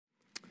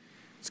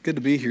It's good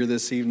to be here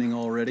this evening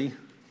already,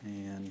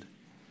 and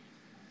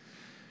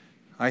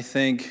I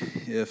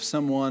think if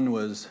someone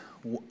was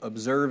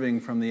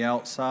observing from the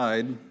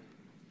outside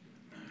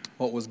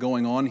what was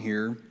going on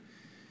here,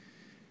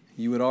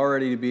 you would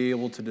already be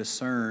able to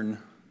discern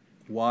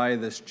why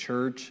this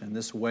church and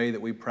this way that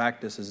we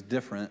practice is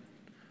different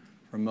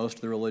from most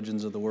of the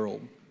religions of the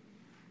world.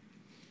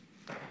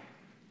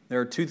 There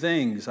are two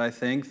things, I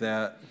think,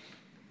 that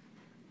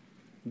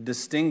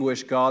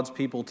distinguish God's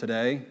people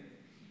today.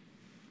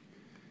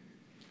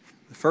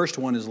 The first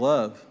one is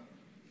love.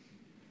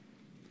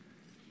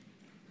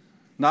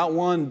 Not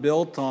one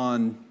built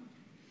on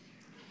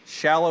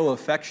shallow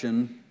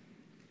affection,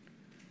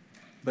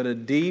 but a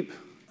deep,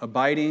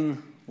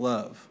 abiding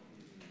love.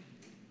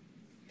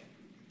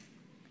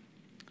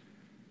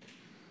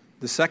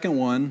 The second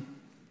one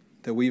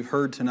that we've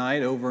heard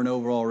tonight over and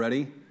over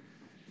already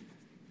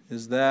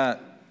is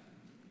that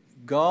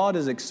God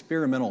is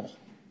experimental.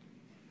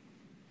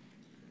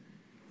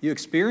 You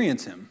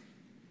experience Him.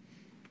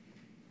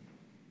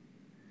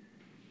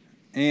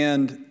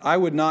 And I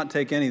would not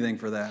take anything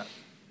for that.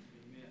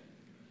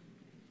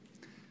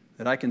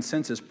 That I can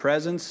sense His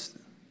presence,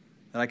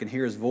 that I can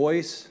hear His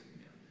voice,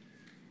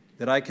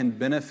 that I can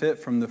benefit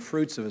from the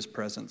fruits of His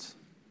presence.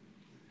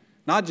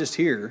 Not just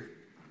here,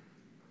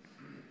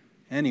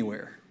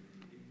 anywhere.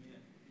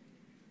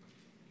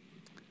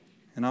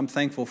 And I'm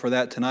thankful for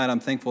that tonight. I'm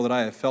thankful that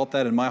I have felt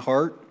that in my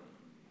heart.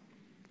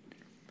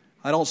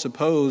 I don't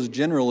suppose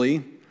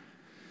generally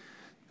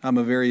I'm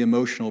a very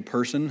emotional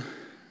person,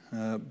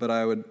 but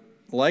I would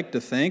like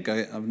to think,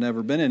 I've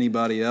never been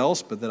anybody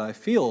else, but that I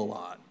feel a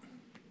lot.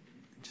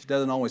 It just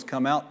doesn't always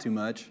come out too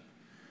much.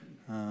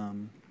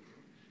 And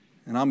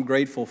I'm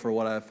grateful for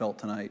what I have felt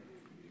tonight.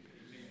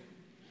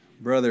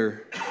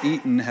 Brother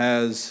Eaton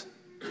has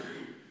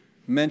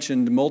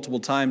mentioned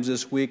multiple times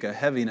this week a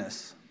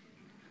heaviness.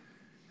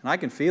 And I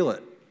can feel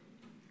it.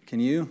 Can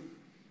you?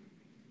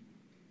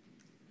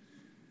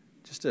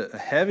 Just a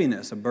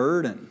heaviness, a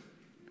burden.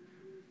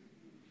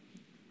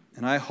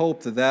 And I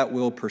hope that that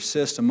will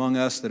persist among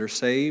us that are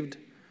saved,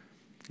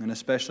 and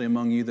especially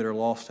among you that are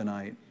lost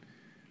tonight.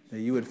 That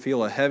you would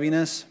feel a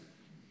heaviness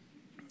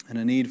and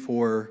a need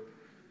for,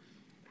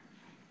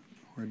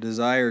 or a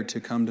desire to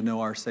come to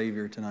know our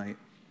Savior tonight.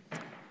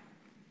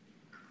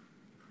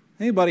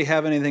 Anybody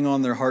have anything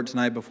on their heart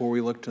tonight before we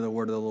look to the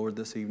Word of the Lord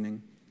this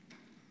evening?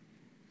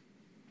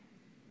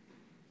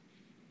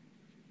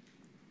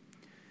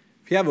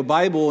 If you have a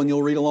Bible and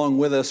you'll read along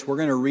with us, we're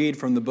going to read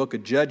from the book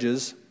of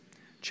Judges,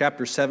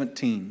 chapter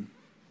 17.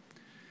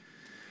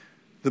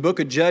 The book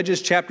of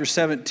Judges, chapter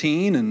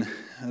 17, and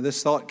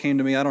this thought came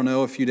to me,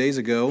 a few days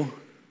ago,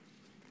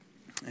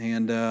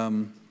 and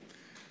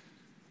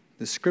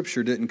the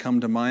scripture didn't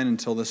come to mind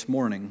until this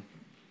morning.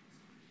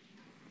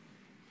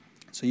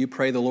 So you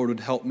pray the Lord would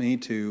help me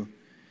to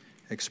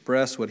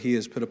express what He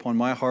has put upon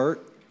my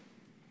heart.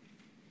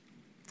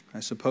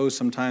 I suppose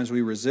sometimes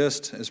we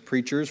resist as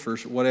preachers for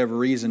whatever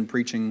reason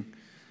preaching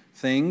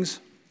things,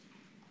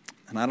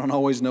 and I don't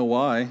always know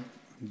why.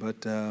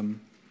 But I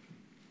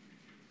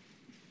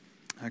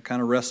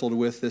kind of wrestled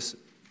with this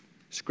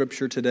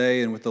scripture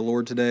today and with the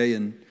Lord today,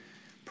 and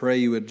pray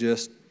you would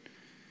just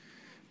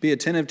be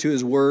attentive to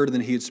His Word, and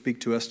then He would speak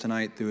to us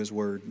tonight through His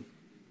Word.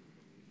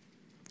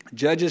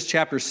 Judges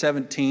chapter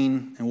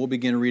 17, and we'll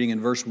begin reading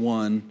in verse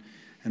 1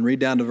 and read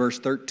down to verse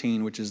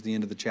 13, which is the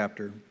end of the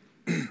chapter.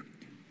 And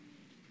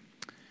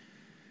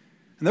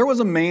there was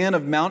a man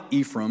of Mount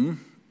Ephraim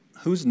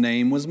whose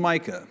name was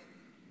Micah.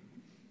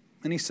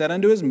 And he said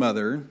unto his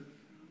mother,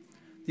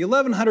 The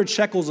 1,100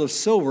 shekels of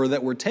silver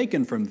that were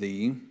taken from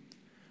thee,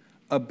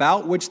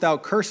 about which thou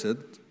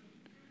cursedst,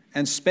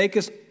 and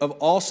spakest of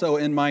also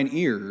in mine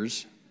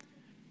ears,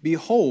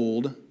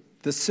 behold,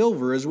 the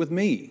silver is with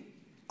me.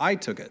 I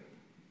took it.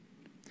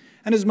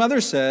 And his mother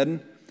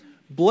said,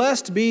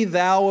 Blessed be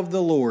thou of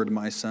the Lord,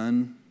 my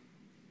son.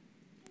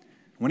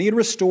 When he had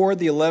restored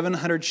the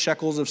 1,100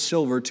 shekels of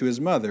silver to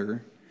his mother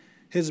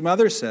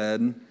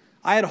said,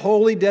 I had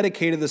wholly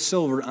dedicated the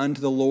silver unto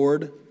the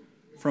Lord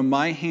from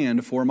my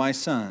hand for my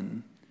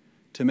son,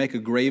 to make a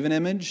graven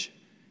image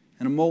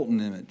and a molten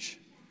image.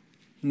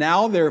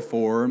 Now,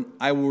 therefore,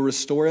 I will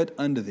restore it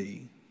unto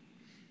thee.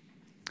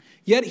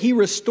 Yet he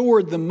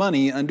restored the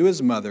money unto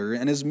his mother,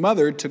 and his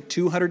mother took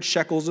 200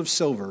 shekels of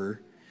silver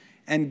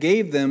and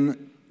gave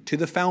them to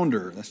the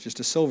founder, that's just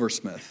a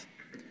silversmith,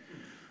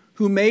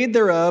 who made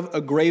thereof a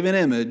graven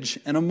image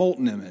and a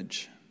molten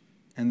image,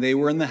 and they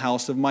were in the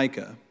house of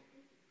Micah.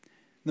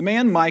 The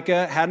man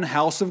Micah had an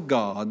house of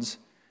gods,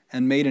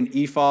 and made an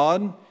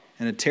ephod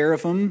and a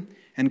teraphim,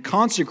 and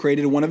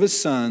consecrated one of his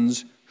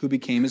sons, who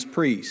became his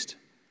priest.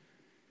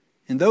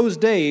 In those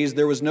days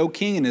there was no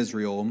king in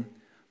Israel,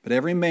 but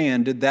every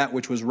man did that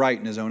which was right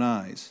in his own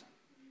eyes.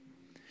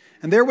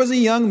 And there was a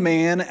young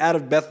man out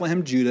of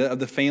Bethlehem, Judah, of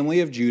the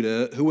family of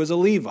Judah, who was a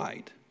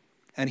Levite,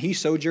 and he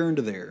sojourned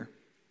there.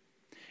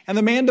 And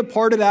the man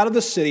departed out of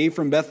the city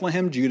from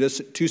Bethlehem, Judah,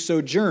 to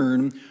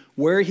sojourn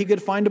where he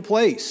could find a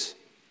place.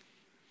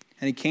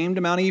 And he came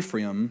to Mount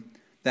Ephraim,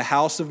 the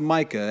house of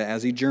Micah,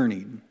 as he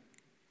journeyed.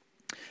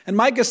 And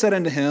Micah said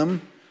unto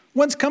him,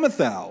 Whence comest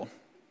thou?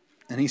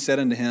 And he said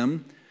unto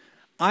him,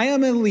 I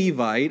am a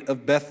Levite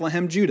of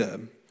Bethlehem,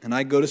 Judah, and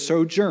I go to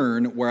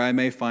sojourn where I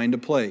may find a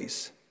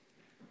place.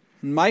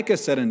 And Micah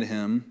said unto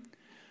him,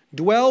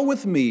 Dwell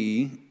with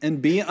me,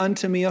 and be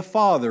unto me a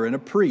father and a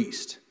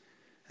priest,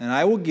 and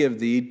I will give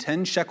thee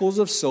 10 shekels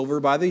of silver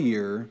by the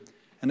year,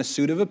 and a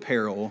suit of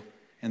apparel,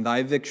 and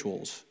thy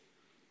victuals.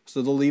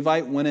 So the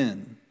Levite went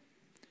in.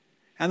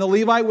 And the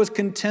Levite was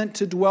content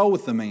to dwell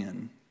with the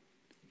man.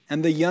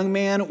 And the young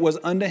man was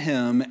unto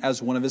him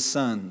as one of his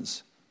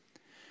sons.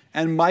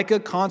 And Micah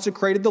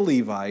consecrated the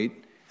Levite,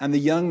 and the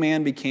young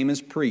man became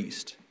his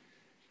priest,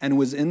 and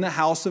was in the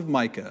house of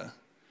Micah.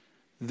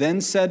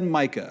 Then said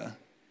Micah,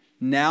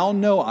 Now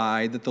know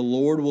I that the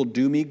Lord will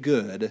do me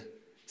good,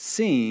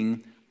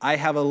 seeing I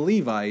have a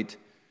Levite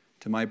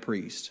to my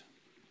priest.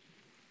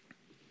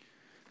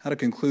 How to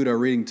conclude our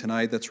reading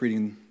tonight, that's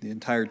reading the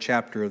entire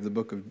chapter of the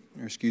the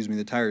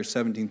entire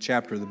 17th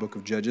chapter of the book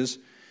of Judges.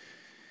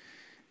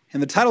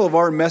 And the title of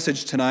our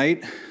message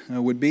tonight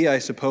would be, I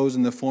suppose,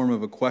 in the form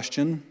of a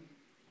question.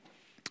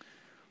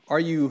 Are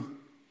you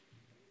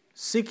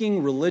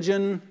seeking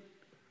religion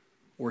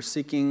or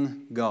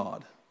seeking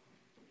God?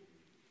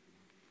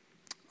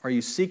 Are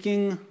you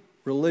seeking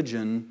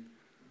religion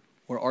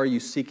or are you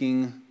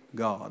seeking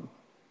God?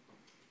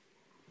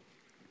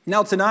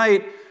 Now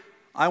tonight,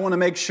 I want to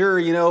make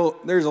sure,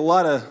 there's a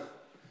lot of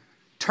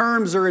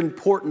terms are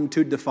important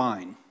to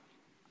define.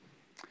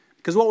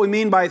 Because what we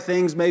mean by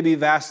things may be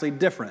vastly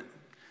different.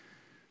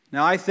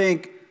 Now, I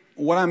think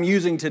what I'm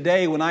using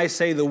today when I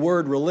say the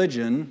word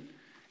religion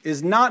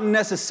is not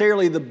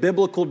necessarily the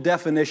biblical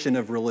definition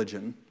of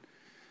religion.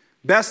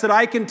 Best that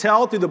I can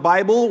tell through the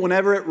Bible,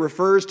 whenever it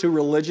refers to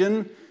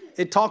religion,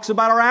 it talks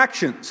about our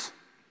actions.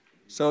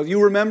 So if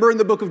you remember in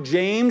the book of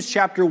James,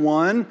 chapter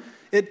 1,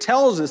 it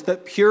tells us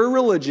that pure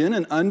religion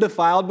and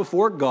undefiled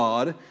before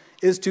God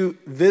is to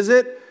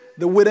visit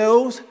the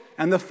widows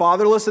and the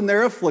fatherless in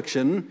their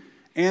affliction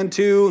and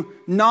to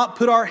not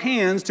put our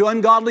hands to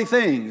ungodly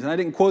things. And I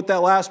didn't quote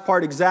that last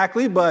part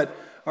exactly,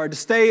 or to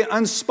stay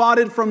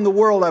unspotted from the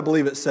world, I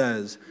believe it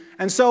says.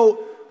 And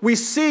so we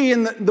see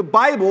in the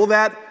Bible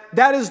that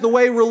is the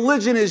way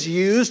religion is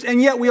used,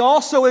 and yet we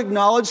also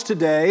acknowledge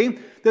today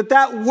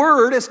that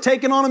word has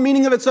taken on a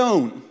meaning of its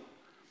own.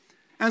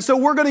 And so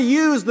we're going to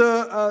use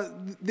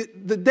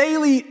the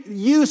daily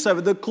use of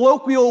it, the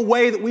colloquial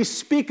way that we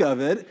speak of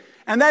it.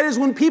 And that is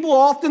when people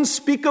often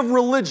speak of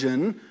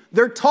religion,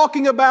 they're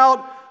talking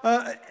about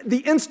the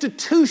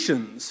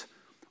institutions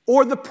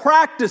or the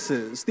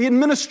practices, the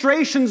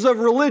administrations of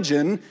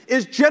religion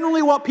is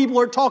generally what people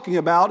are talking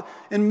about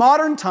in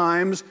modern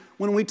times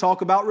when we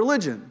talk about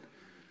religion.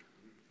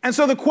 And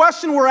so the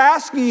question we're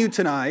asking you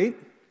tonight,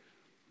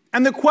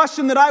 and the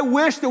question that I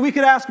wish that we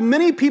could ask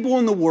many people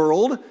in the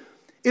world,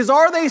 is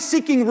are they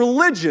seeking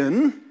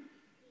religion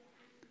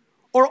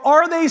or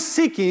are they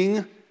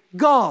seeking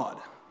God?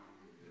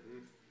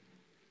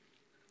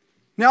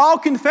 Now, I'll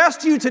confess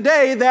to you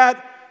today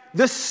that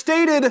the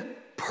stated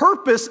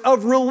purpose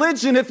of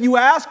religion, if you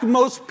ask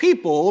most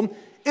people,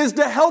 is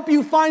to help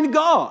you find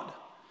God.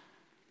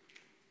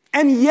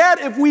 And yet,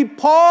 if we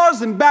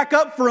pause and back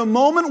up for a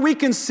moment, we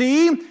can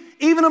see,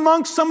 even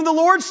amongst some of the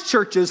Lord's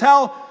churches,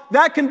 how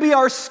that can be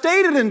our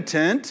stated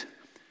intent,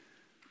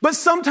 but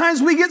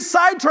sometimes we get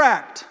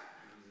sidetracked.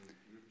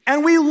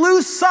 And we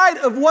lose sight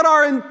of what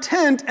our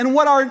intent and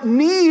what our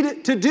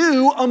need to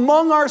do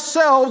among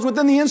ourselves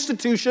within the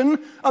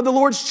institution of the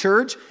Lord's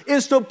church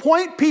is to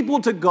point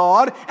people to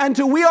God and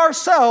to we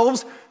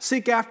ourselves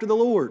seek after the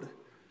Lord.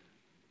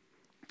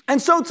 And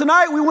so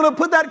tonight we want to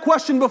put that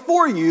question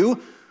before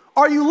you.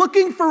 Are you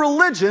looking for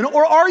religion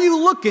or are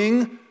you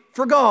looking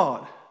for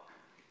God?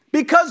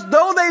 Because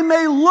though they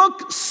may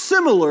look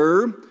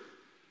similar,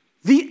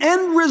 the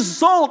end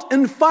result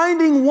in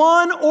finding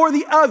one or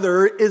the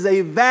other is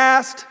a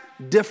vast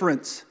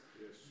difference.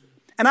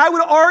 And I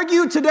would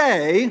argue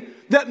today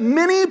that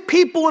many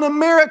people in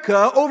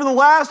America over the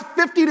last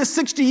 50 to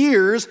 60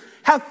 years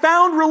have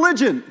found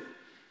religion.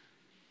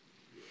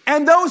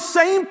 And those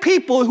same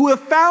people who have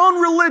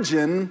found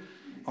religion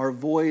are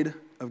void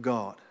of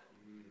God.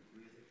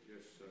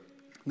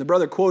 The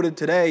brother quoted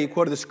today, he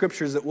quoted the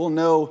scriptures that we'll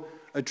know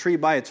a tree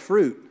by its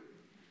fruit.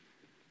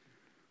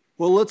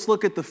 Well, let's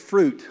look at the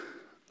fruit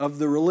of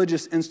the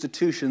religious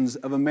institutions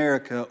of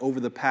America over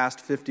the past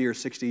 50 or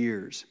 60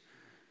 years.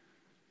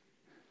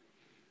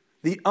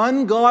 The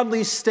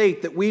ungodly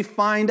state that we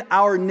find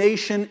our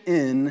nation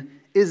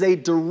in is a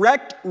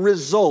direct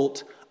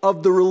result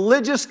of the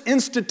religious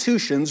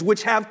institutions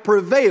which have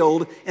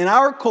prevailed in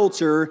our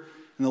culture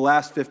in the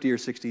last 50 or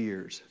 60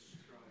 years.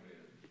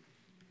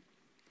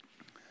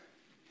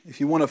 If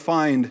you want to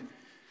find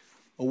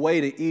a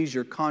way to ease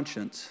your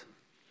conscience,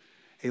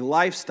 a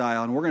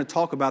lifestyle, and we're going to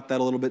talk about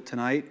that a little bit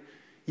tonight,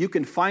 you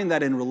can find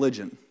that in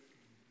religion.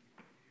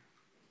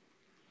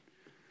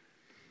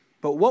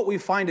 But what we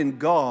find in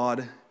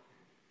God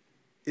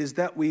is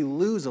that we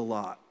lose a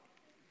lot.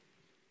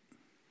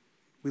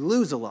 We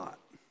lose a lot.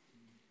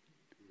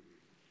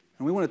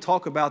 And we want to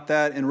talk about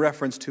that in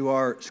reference to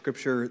our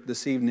scripture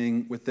this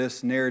evening with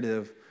this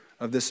narrative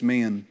of this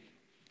man.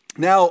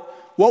 Now,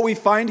 what we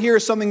find here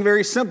is something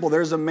very simple.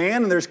 There's a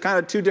man, and there's kind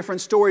of two different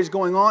stories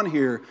going on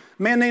here.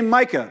 A man named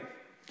Micah.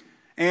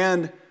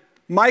 And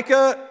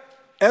Micah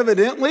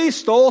evidently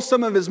stole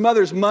some of his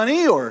mother's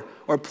money or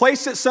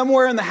placed it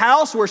somewhere in the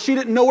house where she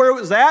didn't know where it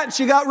was at, and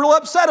she got real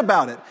upset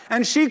about it.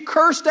 And she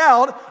cursed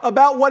out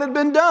about what had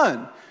been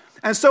done.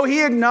 And so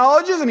he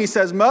acknowledges and he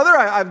says, "Mother,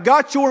 I've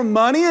got your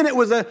money," and it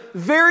was a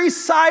very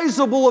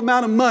sizable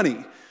amount of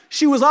money.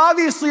 She was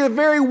obviously a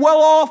very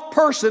well-off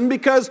person,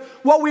 because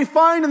what we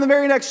find in the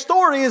very next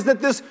story is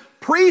that this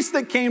priest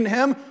that came to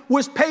him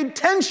was paid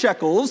 10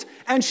 shekels,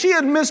 and she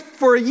had missed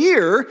for a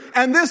year,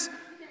 and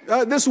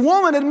this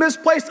woman had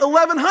misplaced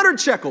 1,100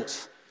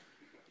 shekels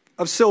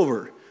of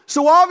silver.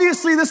 So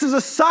obviously this is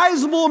a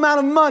sizable amount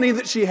of money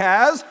that she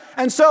has,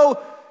 and so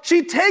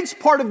she takes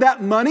part of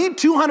that money,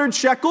 200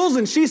 shekels,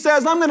 and she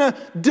says, "I'm going to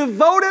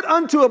devote it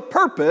unto a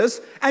purpose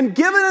and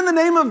give it in the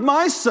name of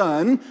my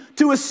son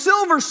to a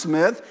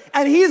silversmith,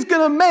 and he's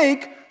going to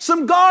make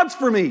some gods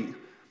for me.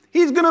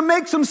 He's going to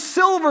make some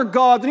silver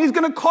gods, and he's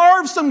going to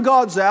carve some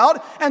gods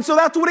out." And so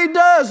that's what he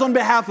does on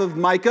behalf of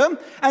Micah.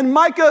 And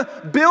Micah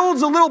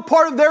builds a little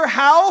part of their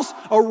house,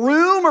 a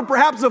room, or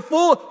perhaps a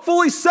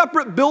fully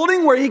separate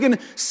building where he can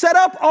set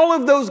up all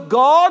of those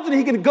gods, and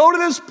he can go to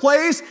this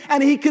place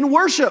and he can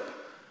worship.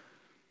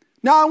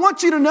 Now, I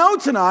want you to know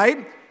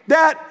tonight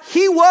that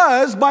he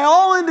was, by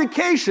all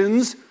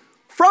indications,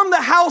 from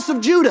the house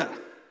of Judah.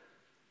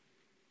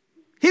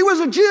 He was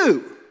a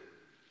Jew.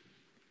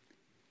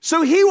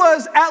 So he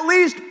was at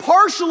least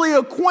partially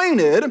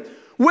acquainted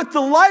with the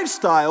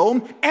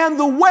lifestyle and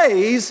the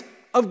ways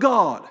of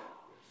God.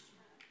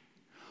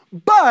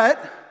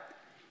 But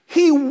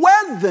he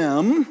wed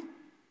them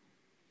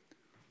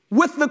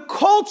with the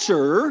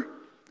culture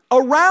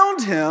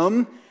around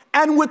him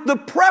and with the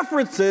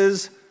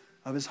preferences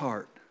of his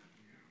heart.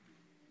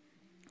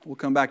 We'll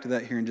come back to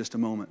that here in just a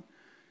moment.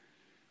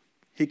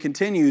 He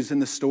continues in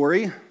the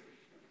story.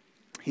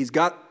 He's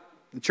got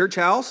the church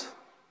house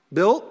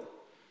built.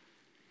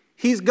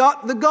 He's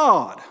got the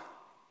God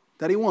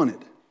that he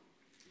wanted.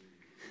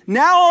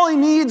 Now all he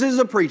needs is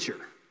a preacher.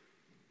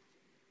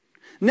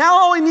 Now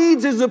all he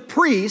needs is a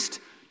priest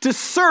to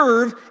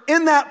serve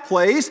in that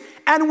place.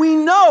 And we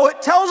know,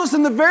 it tells us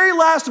in the very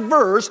last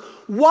verse,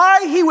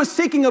 why he was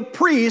seeking a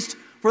priest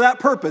for that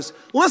purpose.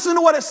 Listen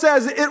to what it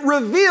says. It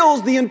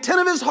reveals the intent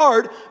of his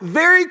heart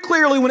very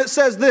clearly when it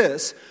says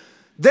this.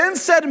 "Then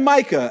said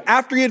Micah,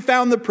 after he had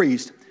found the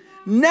priest,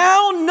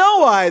 'Now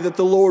know I that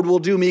the Lord will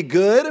do me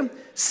good,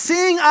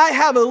 seeing I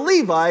have a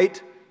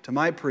Levite to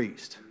my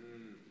priest.'"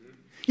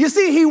 You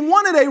see, he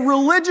wanted a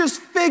religious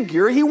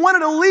figure. He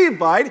wanted a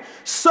Levite,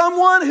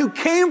 someone who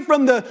came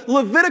from the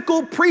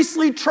Levitical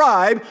priestly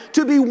tribe,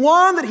 to be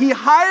one that he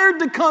hired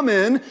to come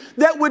in,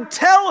 that would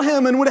tell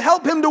him and would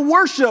help him to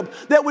worship,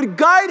 that would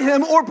guide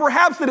him, or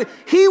perhaps that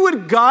he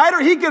would guide, or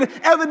he could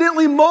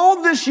evidently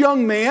mold this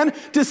young man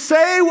to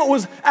say what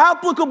was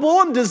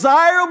applicable and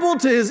desirable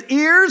to his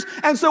ears.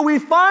 And so we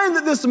find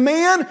that this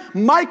man,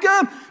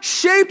 Micah,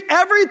 shaped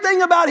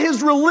everything about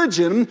his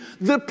religion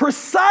the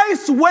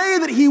precise way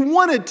that he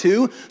wanted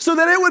to, so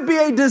that it would be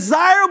a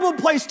desirable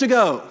place to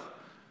go.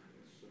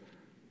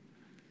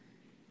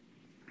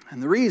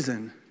 And the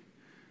reason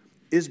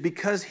is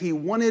because he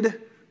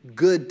wanted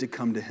good to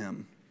come to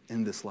him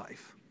in this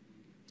life.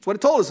 That's what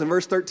it told us in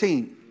verse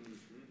 13.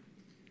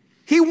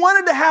 He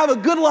wanted to have a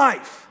good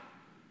life.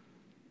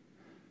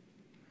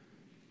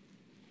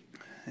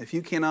 If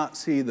you cannot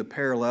see the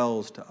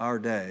parallels to our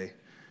day,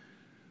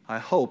 I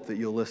hope that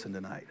you'll listen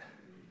tonight.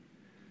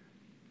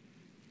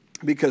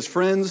 Because,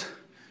 friends,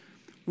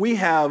 we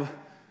have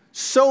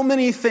so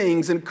many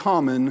things in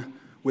common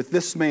with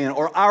this man,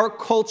 or our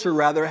culture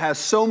rather has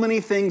so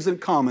many things in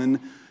common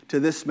to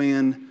this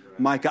man,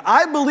 Micah.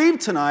 I believe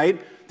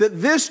tonight that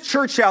this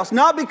church house,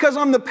 not because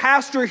I'm the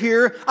pastor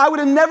here, I would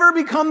have never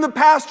become the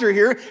pastor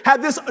here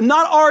had this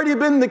not already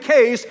been the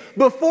case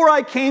before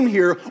I came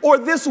here, or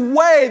this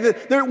way,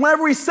 that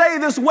whenever we say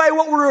this way,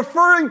 what we're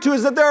referring to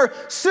is that there are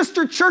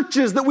sister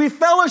churches that we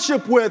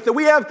fellowship with, that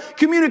we have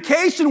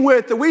communication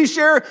with, that we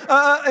share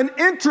an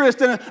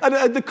interest and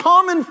the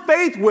common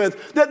faith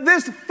with, that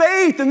this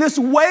faith and this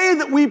way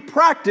that we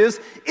practice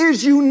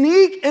is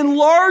unique in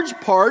large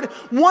part.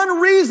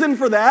 One reason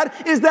for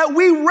that is that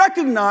we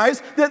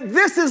recognize that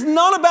this is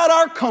not about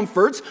our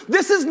comforts.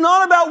 This is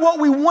not about what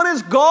we want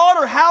as God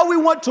or how we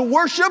want to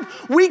worship.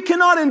 We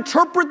cannot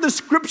interpret the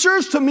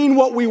scriptures to mean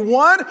what we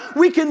want.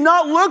 We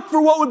cannot look for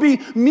what would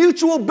be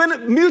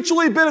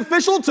mutually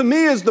beneficial to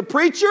me as the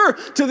preacher,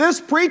 to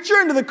this preacher,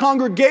 and to the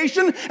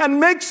congregation,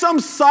 and make some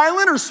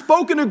silent or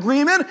spoken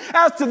agreement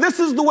as to this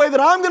is the way that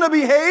I'm going to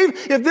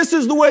behave, if this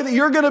is the way that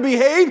you're going to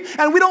behave.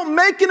 And we don't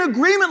make an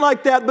agreement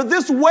like that. But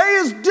this way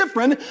is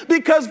different,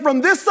 because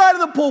from this side of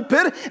the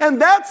pulpit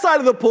and that side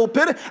of the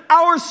pulpit, our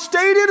Our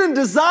stated and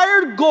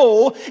desired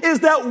goal is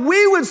that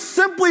we would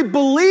simply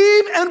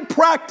believe and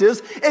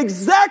practice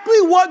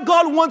exactly what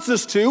God wants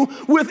us to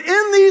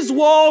within these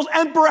walls,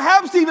 and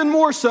perhaps even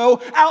more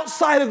so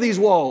outside of these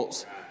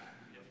walls.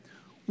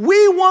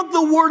 We want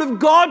the Word of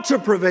God to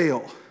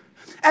prevail.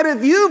 And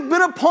if you've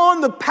been upon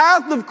the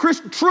path of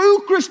true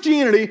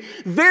Christianity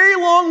very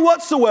long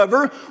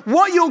whatsoever,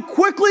 what you'll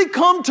quickly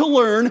come to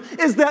learn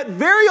is that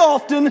very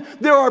often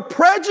there are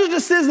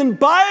prejudices and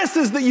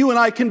biases that you and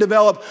I can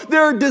develop.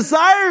 There are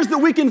desires that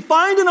we can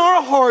find in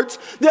our hearts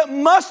that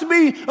must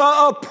be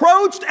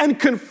approached and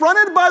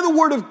confronted by the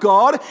Word of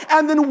God.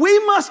 And then we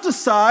must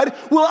decide,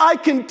 will I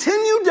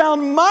continue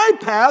down my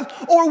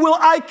path, or will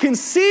I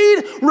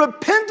concede,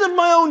 repent of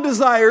my own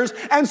desires,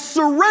 and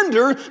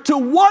surrender to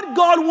what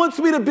God wants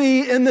me to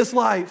be in this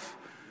life?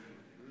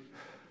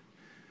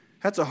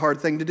 That's a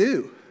hard thing to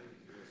do.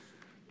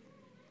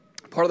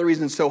 Part of the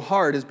reason it's so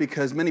hard is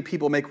because many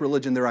people make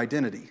religion their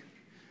identity.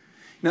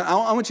 Now,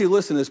 I want you to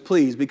listen to this,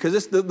 please,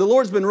 because the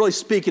Lord's been really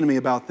speaking to me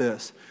about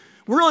this.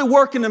 We're really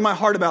working in my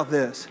heart about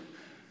this.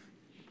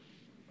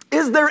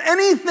 Is there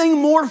anything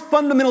more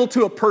fundamental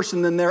to a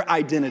person than their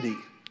identity?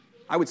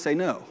 I would say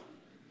no.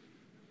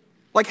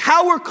 Like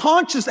how we're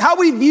conscious, how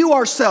we view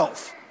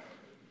ourselves.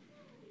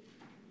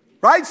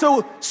 Right?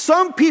 So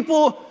some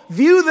people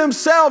view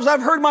themselves,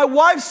 I've heard my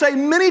wife say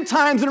many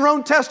times in her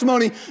own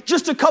testimony,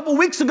 just a couple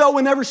weeks ago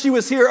whenever she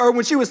was here, or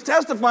when she was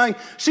testifying,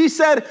 she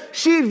said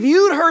she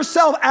viewed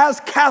herself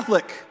as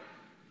Catholic.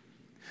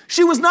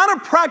 She was not a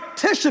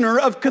practitioner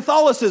of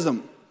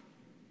Catholicism.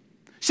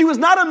 She was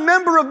not a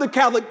member of the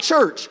Catholic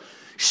Church.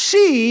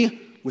 She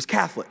was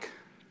Catholic.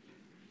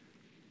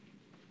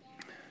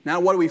 Now,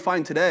 what do we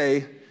find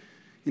today?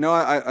 You know,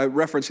 I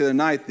referenced the other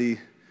night the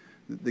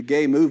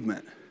gay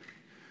movement.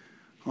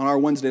 On our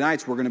Wednesday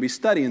nights, we're going to be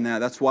studying that.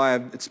 That's why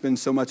it's been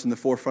so much in the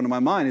forefront of my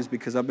mind, is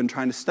because I've been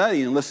trying to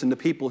study and listen to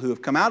people who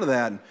have come out of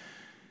that.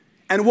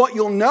 And what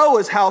you'll know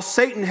is how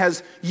Satan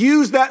has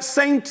used that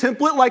same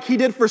template like he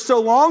did for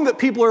so long, that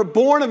people are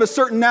born of a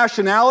certain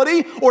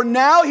nationality, or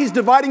now he's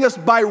dividing us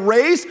by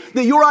race,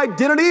 that your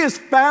identity is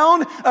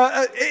found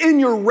in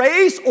your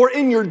race or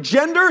in your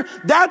gender.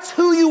 That's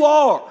who you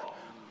are.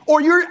 Or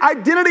your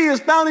identity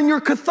is found in your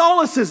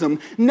Catholicism.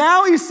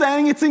 Now he's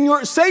saying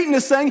Satan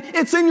is saying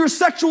it's in your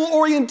sexual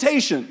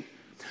orientation.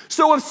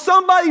 So if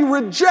somebody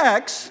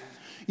rejects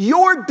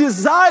your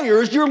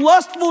desires, your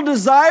lustful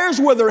desires,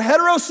 whether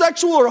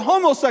heterosexual or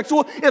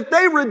homosexual, if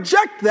they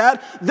reject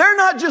that, they're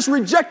not just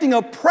rejecting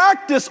a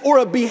practice or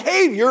a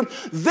behavior,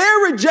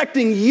 they're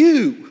rejecting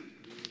you.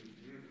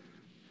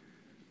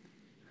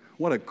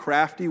 What a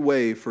crafty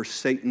way for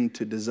Satan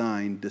to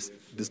design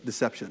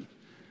deception,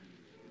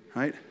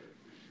 right?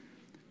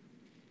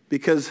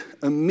 Because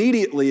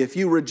immediately, if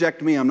you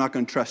reject me, I'm not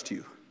going to trust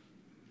you.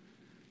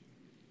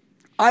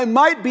 I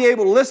might be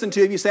able to listen to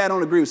you if you say, I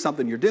don't agree with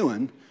something you're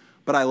doing,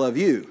 but I love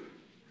you.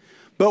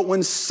 But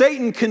when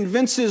Satan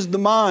convinces the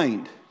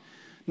mind,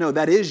 no,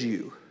 that is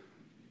you.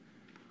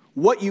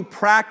 What you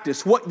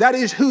practice, that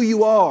is who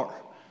you are.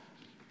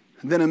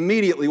 Then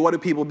immediately, what do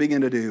people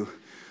begin to do?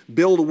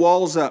 Build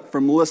walls up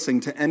from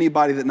listening to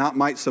anybody that not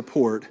might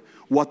support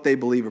what they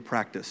believe or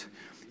practice.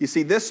 You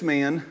see, this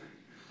man,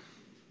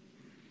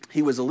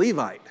 he was a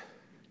Levite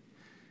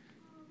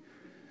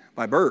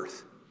by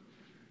birth.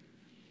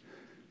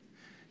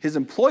 His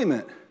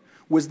employment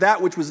was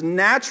that which was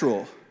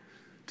natural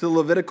to the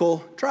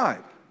Levitical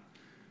tribe.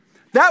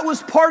 That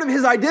was part of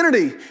his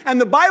identity.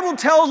 And the Bible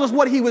tells us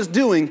what he was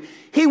doing.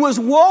 He was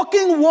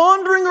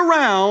wandering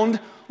around,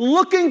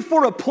 looking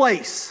for a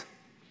place.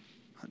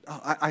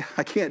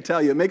 I can't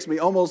tell you. It makes me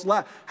almost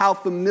laugh how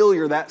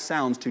familiar that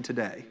sounds to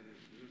today.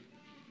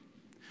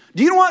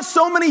 Do you know what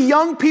so many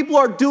young people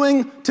are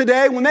doing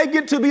today when they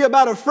get to be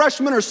about a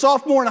freshman or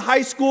sophomore in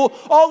high school,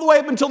 all the way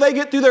up until they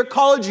get through their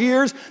college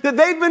years, that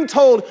they've been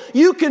told,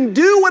 you can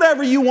do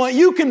whatever you want,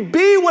 you can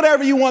be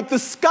whatever you want, the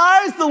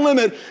sky's the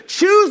limit,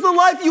 choose the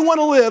life you want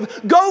to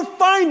live, go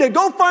find it,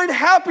 go find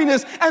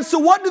happiness. And so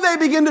what do they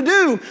begin to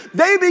do?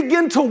 They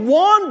begin to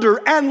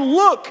wander and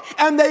look,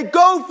 and they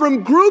go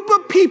from group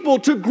of people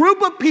to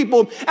group of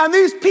people, and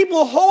these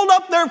people hold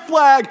up their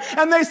flag,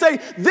 and they say,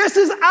 this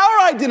is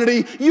our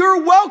identity,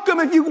 you're welcome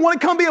if you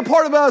want to come be a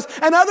part of us.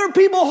 And other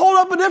people hold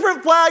up a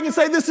different flag and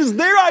say this is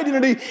their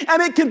identity.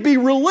 And it can be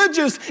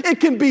religious,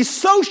 it can be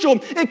social,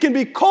 it can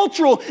be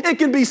cultural, it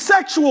can be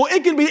sexual,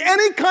 it can be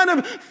any kind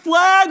of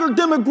flag or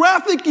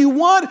demographic you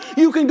want.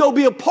 You can go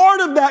be a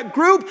part of that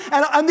group.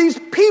 And these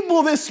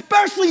people,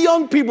 especially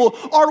young people,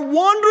 are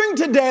wandering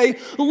today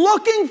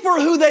looking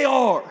for who they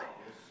are.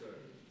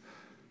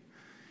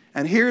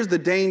 And here's the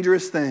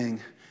dangerous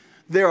thing.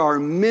 There are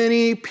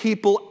many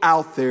people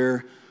out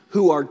there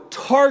who are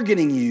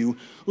targeting you,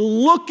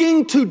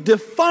 looking to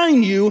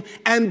define you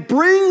and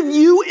bring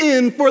you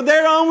in for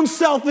their own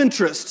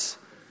self-interests.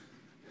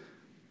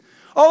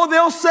 Oh,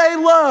 they'll say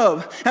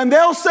love, and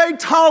they'll say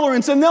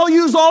tolerance, and they'll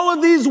use all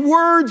of these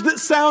words that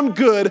sound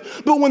good.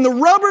 But when the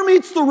rubber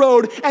meets the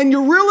road and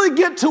you really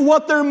get to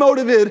what their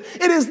motive is,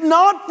 it is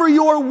not for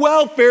your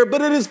welfare,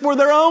 but it is for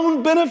their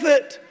own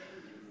benefit.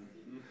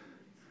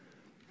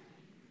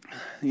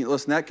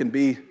 Listen,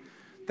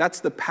 that's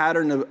the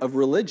pattern of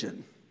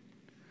religion.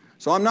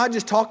 So I'm not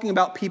just talking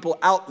about people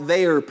out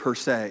there per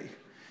se.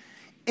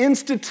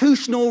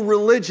 Institutional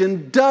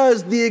religion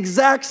does the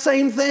exact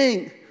same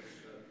thing.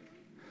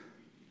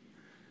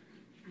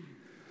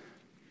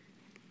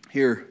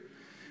 Here,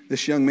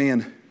 this young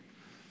man,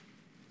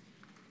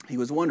 he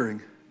was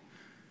wondering.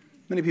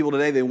 Many people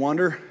today, they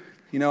wonder.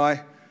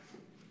 There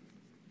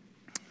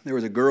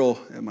was a girl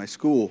at my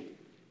school,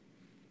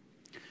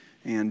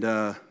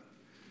 and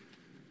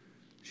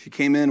she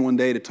came in one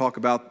day to talk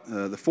about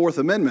the Fourth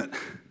Amendment,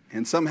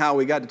 and somehow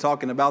we got to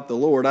talking about the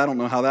Lord. I don't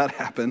know how that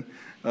happened,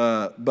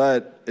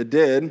 but it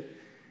did,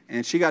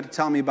 and she got to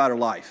tell me about her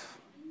life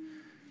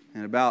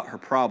and about her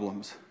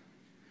problems,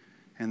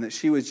 and that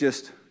she was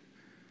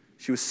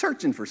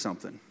searching for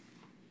something.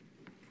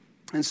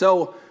 And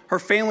so her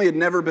family had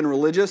never been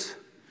religious,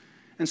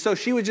 and so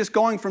she was just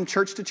going from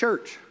church to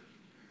church.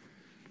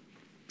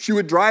 She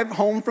would drive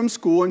home from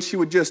school, and she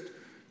would just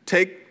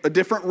take a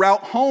different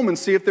route home and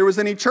see if there was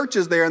any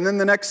churches there. And then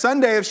the next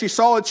Sunday, if she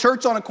saw a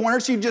church on a corner,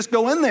 she'd just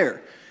go in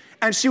there.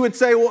 And she would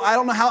say, well, I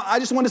don't know how, I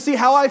just wanted to see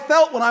how I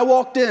felt when I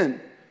walked in.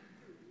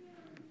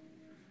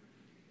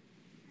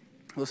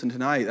 Listen,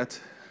 tonight,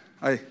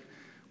 I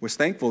was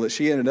thankful that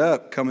she ended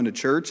up coming to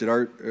church at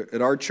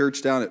our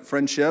church down at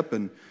Friendship,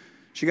 and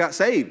she got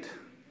saved.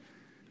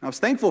 I was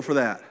thankful for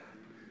that.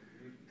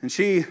 And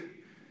she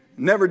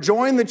never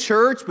joined the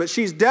church, but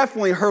she's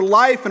definitely, her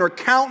life and her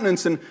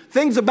countenance and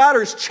things about her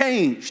has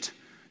changed,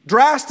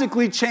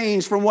 drastically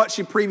changed from what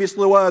she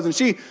previously was. And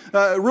she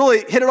really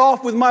hit it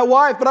off with my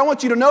wife. But I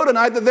want you to know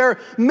tonight that there are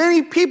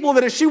many people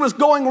that as she was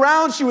going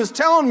around, she was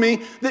telling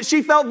me that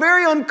she felt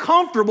very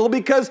uncomfortable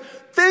because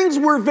things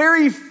were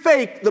very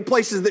fake, the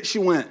places that she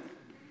went.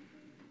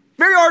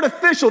 Very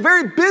artificial,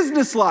 very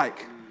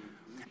businesslike.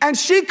 And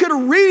she could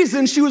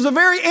reason, she was a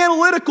very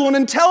analytical and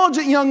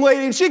intelligent young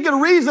lady, and she could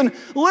reason,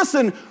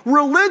 listen,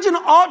 religion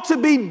ought to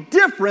be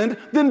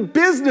different than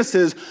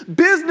businesses.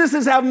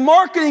 Businesses have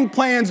marketing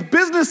plans.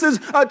 Businesses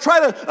try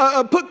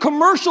to put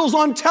commercials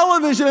on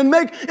television and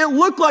make it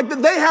look like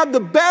that they have the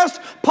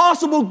best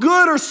possible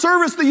good or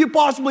service that you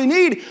possibly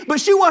need. But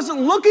she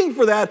wasn't looking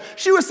for that.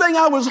 She was saying,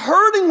 I was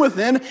hurting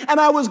within, and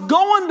I was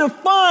going to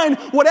find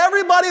what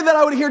everybody that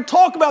I would hear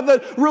talk about,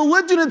 that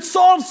religion had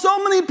solved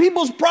so many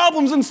people's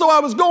problems, and so I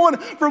was going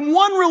from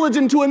one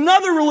religion to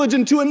another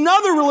religion to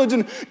another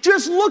religion,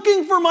 just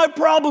looking for my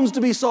problems to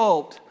be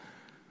solved.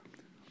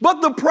 But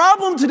the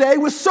problem today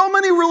with so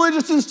many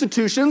religious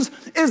institutions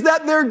is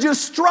that they're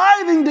just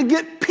striving to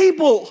get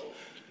people.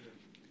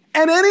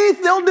 And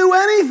they'll do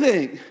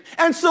anything.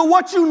 And so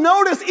what you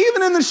notice,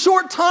 even in the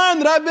short time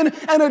that I've been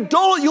an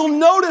adult, you'll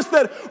notice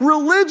that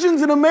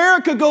religions in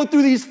America go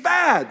through these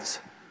fads.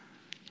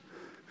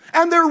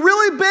 And they're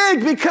really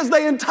big because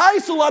they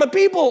entice a lot of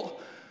people.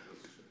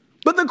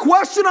 But the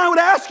question I would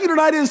ask you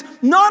tonight is,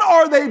 not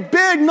are they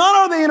big, not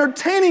are they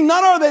entertaining,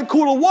 not are they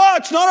cool to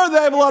watch, not are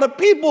they have a lot of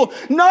people,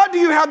 not do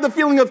you have the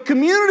feeling of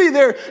community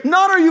there,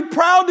 not are you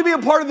proud to be a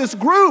part of this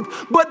group,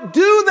 but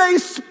do they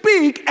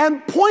speak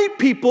and point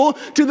people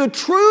to the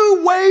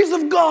true ways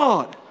of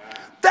God?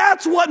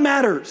 That's what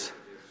matters.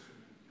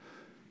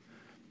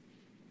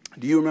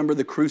 Do you remember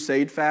the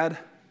crusade fad?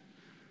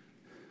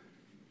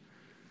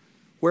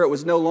 Where it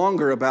was no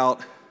longer about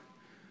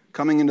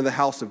coming into the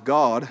house of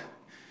God,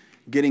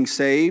 getting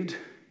saved,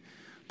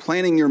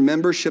 planning your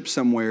membership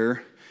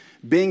somewhere,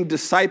 being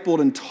discipled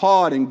and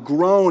taught and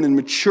grown and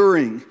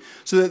maturing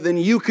so that then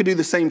you could do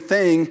the same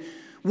thing.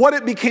 What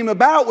it became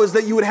about was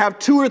that you would have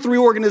 2 or 3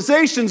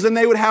 organizations, and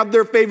they would have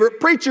their favorite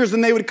preachers,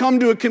 and they would come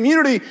to a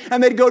community,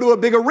 and they'd go to a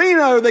big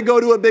arena or they'd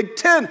go to a big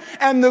tent.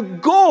 And the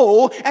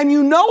goal, and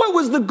you know it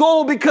was the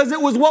goal because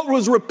it was what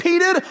was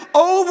repeated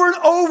over and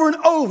over and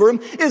over,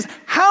 is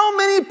how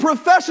many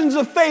professions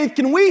of faith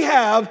can we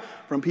have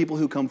from people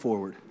who come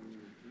forward?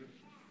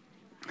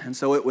 And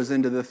so it was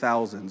into the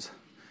thousands.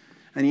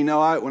 And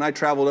when I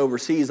traveled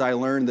overseas, I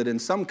learned that in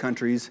some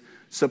countries,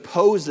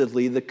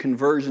 supposedly the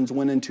conversions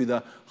went into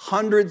the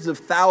hundreds of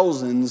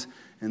thousands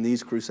in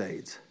these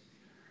crusades.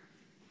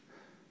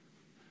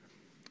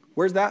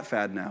 Where's that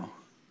fad now?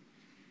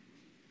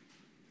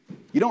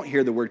 You don't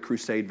hear the word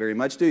crusade very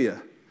much, do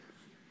you?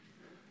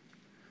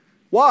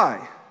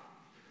 Why?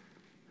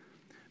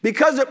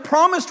 Because it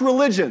promised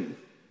religion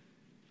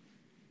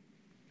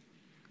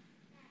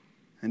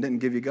and didn't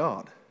give you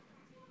God.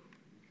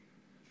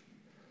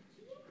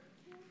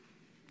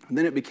 And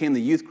then it became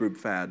the youth group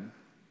fad.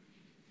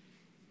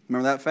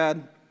 Remember that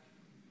fad?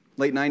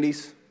 Late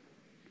 90s?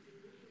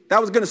 That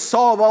was going to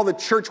solve all the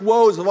church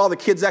woes of all the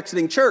kids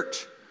exiting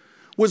church.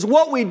 Was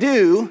what we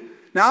do.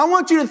 Now I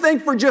want you to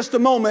think for just a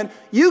moment.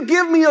 You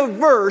give me a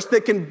verse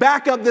that can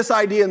back up this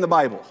idea in the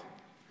Bible.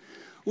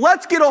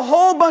 Let's get a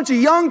whole bunch of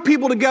young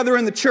people together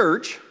in the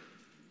church.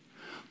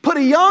 Put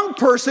a young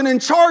person in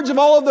charge of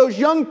all of those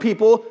young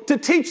people to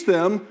teach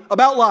them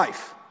about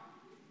life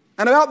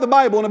and about the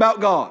Bible and about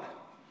God.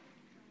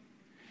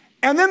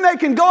 And then they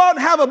can go out and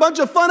have a bunch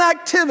of fun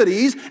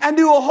activities and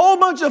do a whole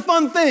bunch of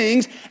fun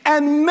things,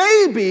 and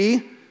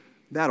maybe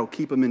that'll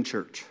keep them in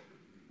church.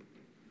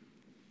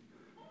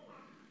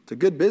 It's a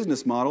good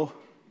business model.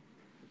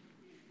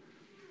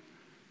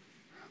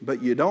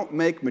 But you don't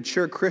make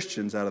mature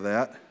Christians out of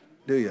that,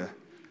 do you?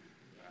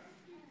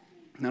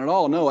 Not at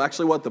all. No,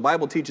 actually what the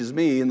Bible teaches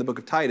me in the book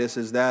of Titus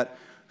is that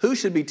who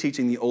should be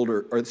teaching the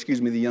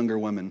younger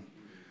women?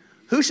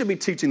 Who should be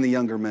teaching the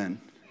younger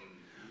men?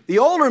 The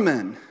older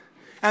men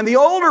and the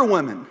older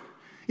women.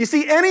 You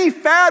see, any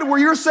fad where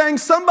you're saying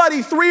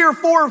somebody 3 or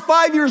 4 or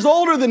 5 years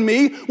older than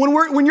me,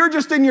 when you're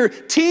just in your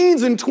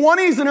teens and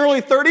 20s and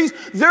early 30s,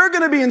 they're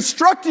going to be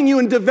instructing you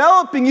and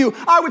developing you.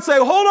 I would say,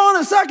 hold on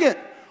a second.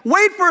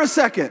 Wait for a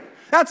second.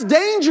 That's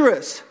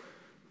dangerous.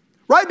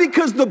 Right?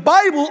 Because the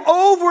Bible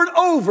over and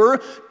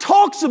over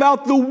talks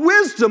about the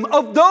wisdom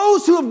of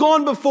those who have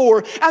gone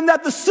before, and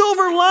that the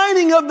silver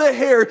lining of the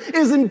hair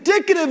is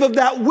indicative of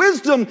that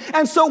wisdom.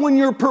 And so when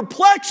you're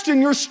perplexed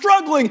and you're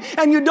struggling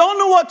and you don't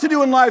know what to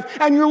do in life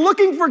and you're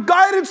looking for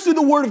guidance through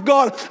the Word of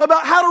God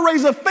about how to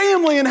raise a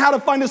family and how to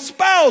find a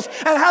spouse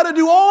and how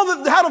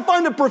to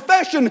find a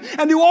profession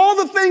and do all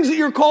the things that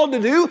you're called to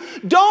do,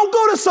 don't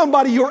go to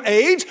somebody your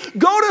age.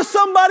 Go to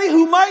somebody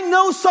who might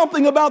know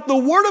something about the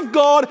Word of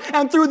God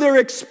and through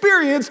their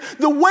experience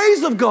the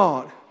ways of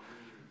God.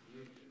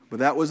 But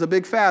that was a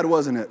big fad,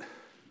 wasn't it?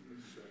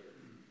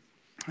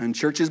 And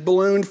churches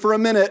ballooned for a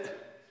minute,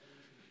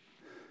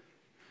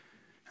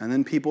 and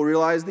then people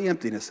realized the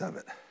emptiness of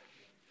it,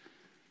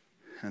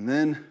 and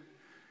then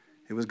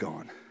it was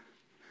gone.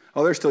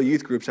 Oh, there's still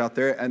youth groups out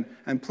there,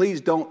 and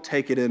please don't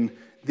take it in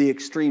the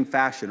extreme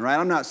fashion, right?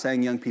 I'm not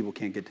saying young people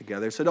can't get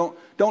together, so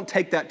don't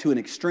take that to an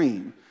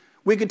extreme.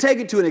 We could take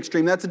it to an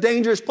extreme. That's a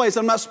dangerous place.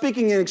 I'm not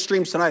speaking in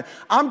extremes tonight.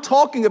 I'm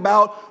talking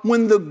about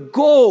when the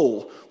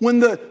goal, when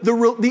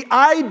the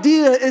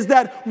idea is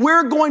that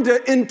we're going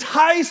to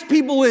entice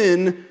people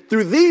in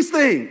through these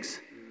things.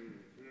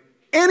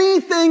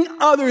 Anything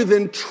other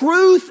than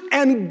truth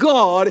and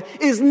God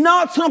is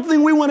not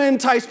something we want to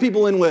entice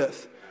people in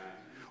with.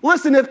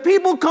 Listen, if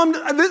people come,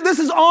 this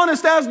is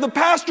honest as the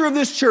pastor of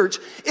this church,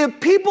 if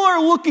people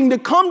are looking to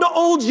come to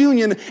Old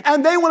Union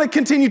and they want to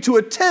continue to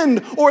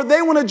attend or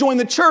they want to join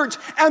the church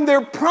and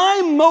their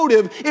prime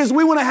motive is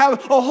we want to have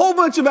a whole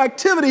bunch of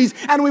activities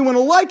and we want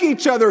to like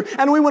each other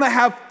and we want to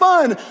have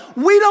fun,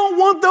 we don't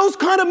want those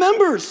kind of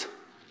members.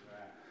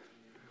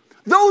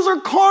 Those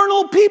are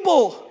carnal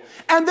people.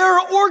 And there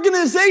are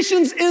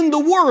organizations in the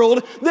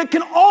world that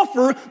can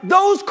offer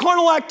those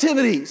carnal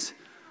activities.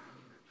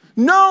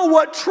 No,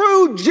 what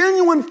true,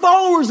 genuine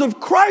followers of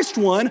Christ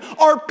want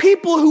are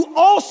people who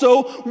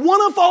also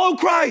want to follow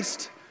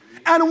Christ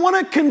and want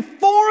to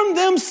conform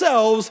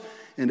themselves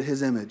into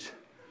His image.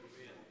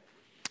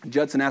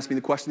 Judson asked me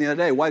the question the other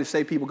day, why do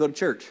saved people go to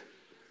church?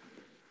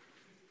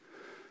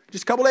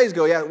 Just a couple days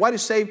ago, yeah, why do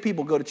saved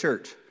people go to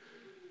church?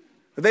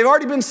 If they've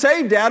already been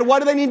saved, Dad, why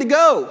do they need to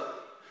go?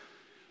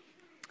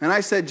 And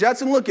I said,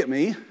 Judson, look at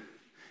me.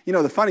 You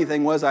know, the funny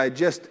thing was I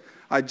just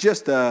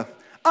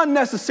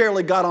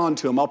unnecessarily got on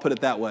to him, I'll put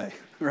it that way,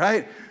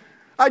 right?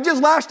 I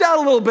just lashed out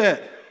a little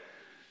bit.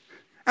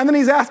 And then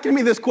he's asking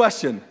me this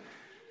question.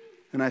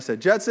 And I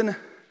said, Judson,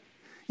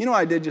 you know what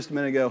I did just a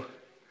minute ago?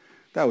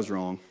 That was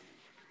wrong.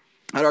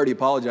 I'd already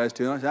apologized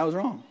to him. I said, that was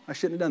wrong. I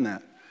shouldn't have done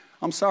that.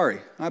 I'm sorry.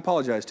 I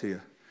apologize to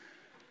you.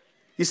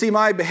 You see,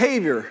 my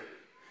behavior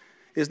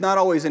is not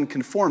always in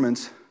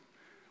conformance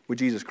with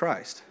Jesus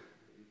Christ.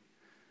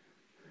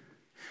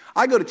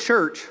 I go to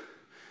church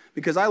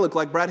because I look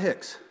like Brad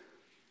Hicks.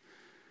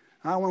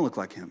 I don't want to look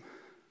like him.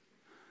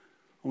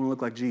 I want to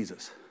look like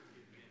Jesus.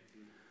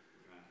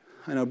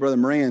 I know Brother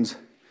Moran's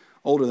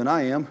older than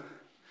I am.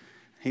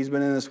 He's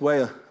been in this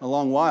way a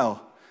long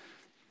while.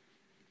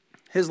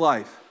 His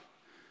life,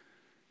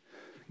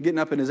 getting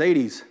up in his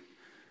 80s,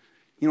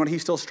 you know what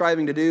he's still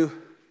striving to do?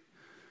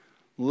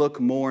 Look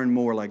more and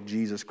more like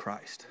Jesus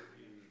Christ.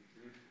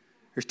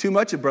 There's too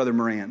much of Brother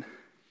Moran.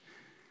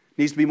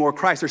 Needs to be more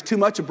Christ. There's too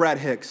much of Brad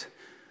Hicks.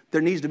 There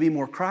needs to be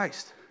more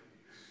Christ.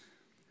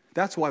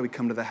 That's why we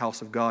come to the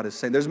house of God.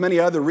 There's many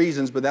other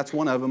reasons, but that's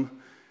one of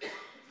them.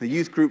 The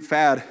youth group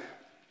fad,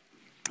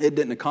 it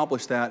didn't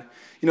accomplish that.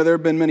 You know, there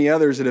have been many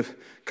others that have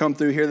come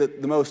through here.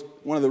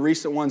 One of the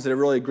recent ones that have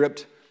really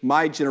gripped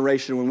my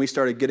generation when we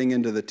started getting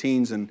into the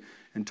teens and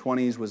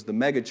 20s was the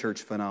megachurch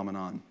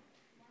phenomenon.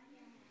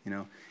 You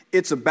know,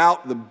 it's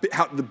about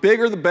the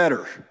bigger the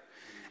better.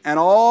 And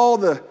all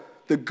the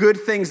good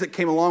things that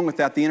came along with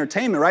that, the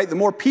entertainment, right? The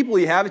more people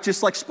you have, it's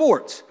just like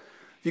sports.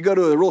 If you go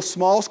to a real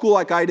small school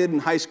like I did in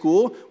high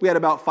school, we had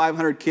about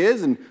 500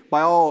 kids, and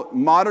by all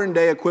modern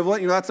day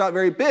equivalent, you know, that's not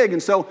very big.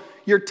 And so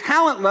your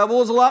talent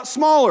level is a lot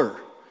smaller.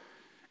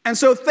 And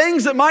so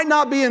things that might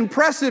not be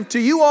impressive to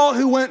you all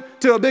who went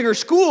to a bigger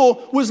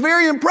school was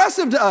very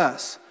impressive to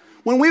us.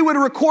 When we would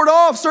record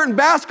off certain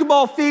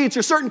basketball feats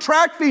or certain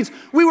track feats,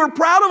 we were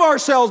proud of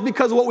ourselves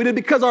because of what we did,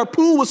 because our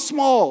pool was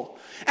small.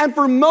 And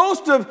for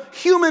most of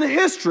human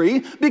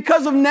history,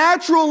 because of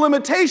natural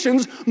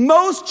limitations,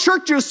 most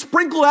churches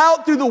sprinkled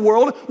out through the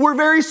world were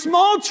very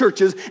small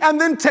churches.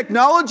 And then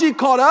technology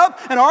caught up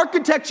and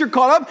architecture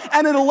caught up,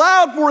 and it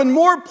allowed for, in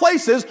more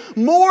places,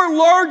 more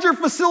larger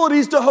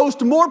facilities to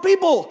host more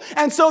people.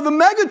 And so the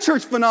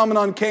megachurch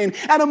phenomenon came.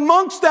 And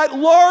amongst that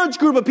large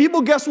group of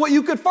people, guess what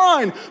you could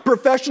find?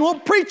 Professional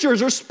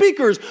preachers or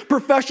speakers,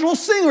 professional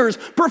singers,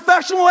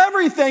 professional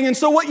everything. And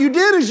so what you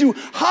did is you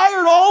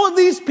hired all of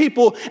these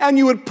people and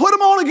you would put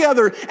them all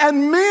together,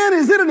 and man,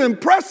 is it an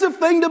impressive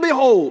thing to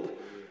behold.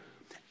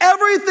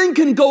 Everything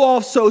can go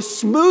off so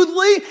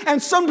smoothly,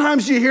 and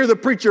sometimes you hear the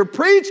preacher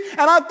preach,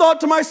 and I've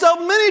thought to myself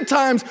many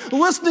times,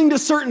 listening to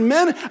certain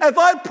men, if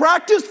I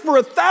practiced for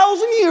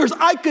 1,000 years,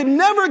 I could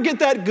never get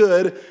that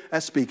good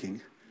at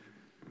speaking.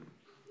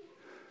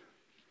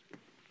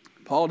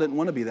 Paul didn't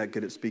want to be that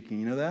good at speaking,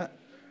 you know that?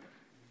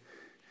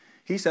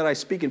 He said, I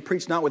speak and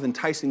preach not with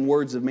enticing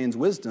words of man's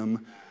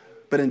wisdom,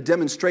 but in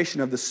demonstration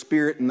of the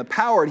Spirit and the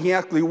power. And he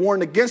actually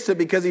warned against it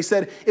because he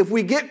said, if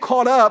we get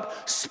caught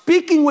up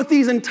speaking with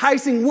these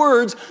enticing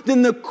words,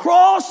 then the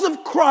cross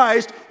of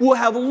Christ will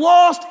have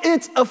lost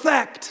its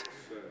effect.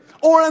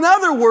 Or in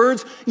other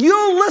words,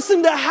 you'll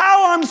listen to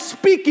how I'm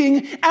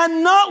speaking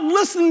and not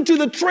listen to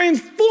the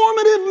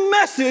transformative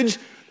message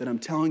that I'm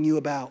telling you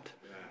about.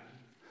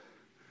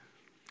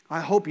 I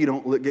hope you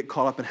don't get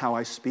caught up in how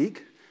I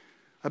speak.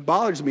 It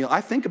bothers me.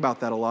 I think about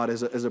that a lot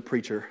as a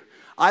preacher.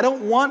 I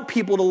don't want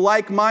people to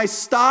like my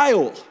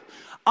style.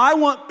 I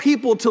want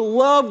people to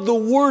love the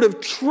word of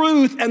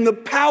truth and the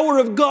power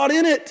of God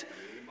in it.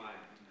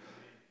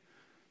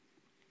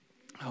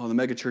 Oh, the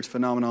megachurch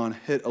phenomenon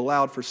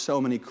allowed for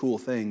so many cool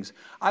things.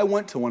 I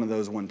went to one of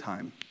those one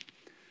time.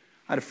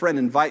 I had a friend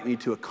invite me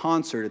to a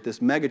concert at this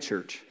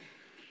megachurch,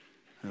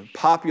 a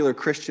popular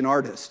Christian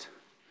artist.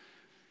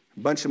 A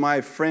bunch of my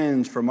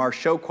friends from our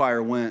show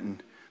choir went,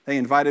 and they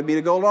invited me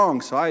to go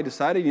along. So I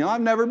decided,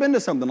 I've never been to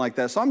something like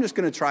that, so I'm just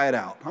going to try it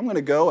out. I'm going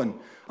to go, and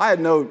I had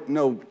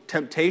no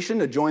temptation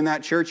to join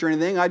that church or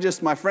anything.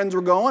 My friends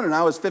were going, and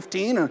I was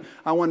 15, and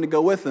I wanted to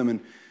go with them.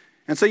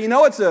 And so,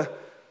 it's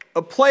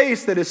a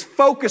place that is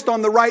focused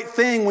on the right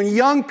thing when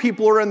young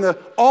people are in the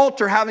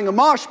altar having a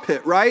mosh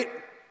pit, right?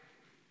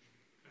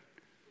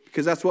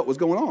 Because that's what was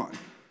going on.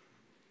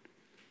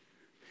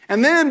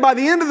 And then by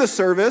the end of the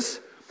service,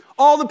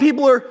 all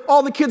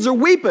the kids are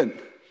weeping.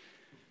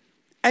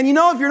 And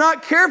if you're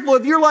not careful,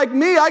 if you're like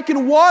me, I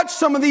can watch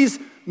some of these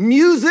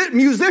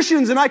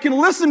musicians and I can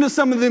listen to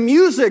some of the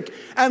music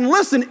and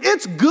listen,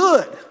 it's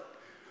good.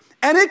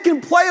 And it can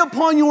play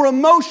upon your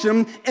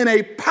emotion in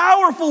a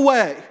powerful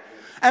way.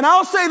 And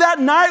I'll say that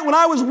night when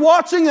I was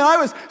watching and I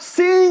was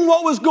seeing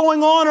what was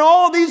going on and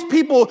all these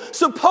people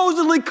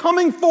supposedly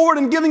coming forward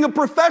and giving a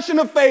profession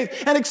of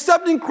faith and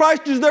accepting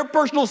Christ as their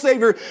personal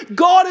Savior,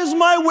 God is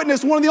my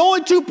witness. One of the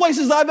only two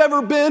places I've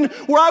ever been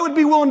where I would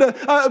be willing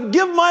to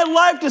give my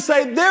life to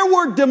say there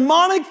were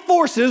demonic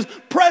forces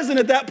present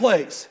at that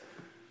place.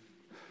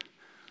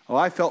 Oh,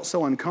 I felt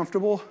so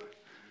uncomfortable.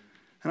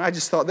 And I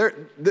just thought,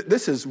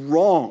 this is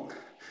wrong.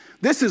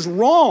 This is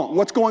wrong,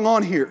 what's going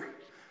on here.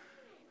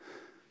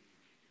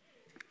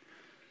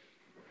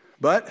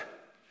 But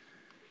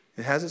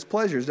it has its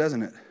pleasures,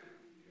 doesn't it?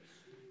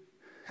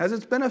 It has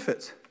its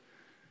benefits.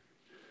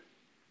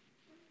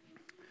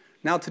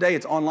 Now today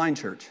it's online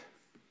church.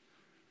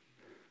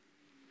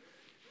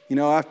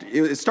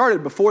 It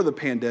started before the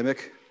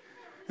pandemic,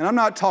 and I'm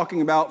not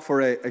talking about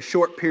for a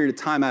short period of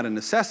time out of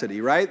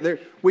necessity, right?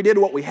 We did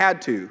what we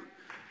had to.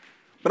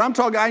 But I'm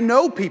talking, I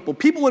know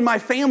people in my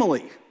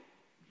family,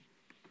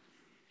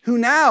 who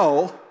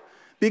now,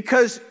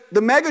 because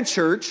the mega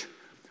church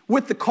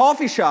with the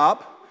coffee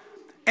shop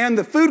and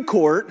the food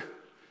court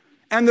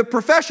and the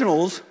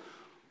professionals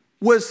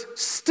was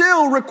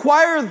still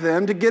require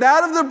them to get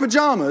out of their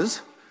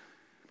pajamas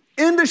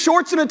into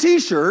shorts and a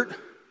t-shirt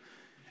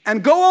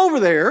and go over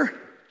there.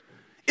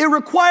 It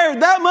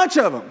required that much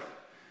of them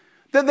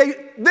that they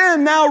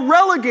then now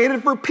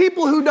relegated for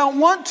people who don't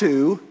want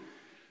to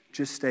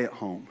just stay at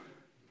home.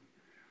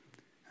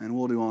 And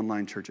we'll do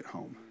online church at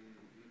home.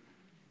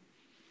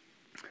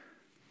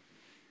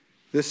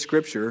 This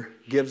scripture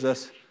gives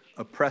us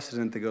a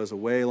precedent that goes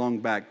way long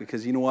back,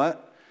 because you know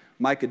what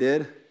Micah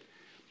did?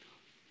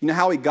 You know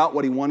how he got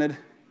what he wanted?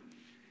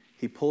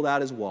 He pulled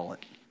out his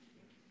wallet.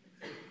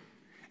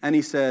 And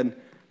he said,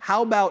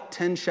 how about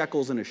 10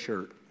 shekels in a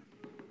shirt?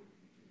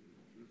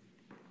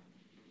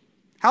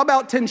 How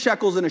about 10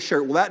 shekels in a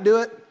shirt? Will that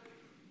do it?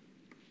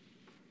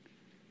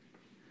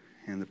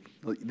 And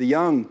the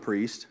young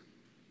priest,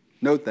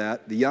 note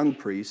that, the young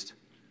priest,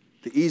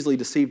 the easily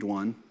deceived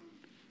one,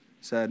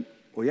 said,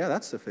 well, yeah,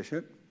 that's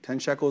sufficient. 10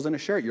 shekels in a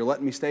shirt. You're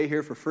letting me stay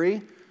here for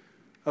free?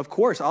 Of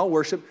course, I'll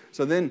worship.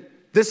 So then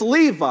this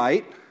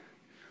Levite,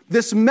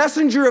 this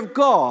messenger of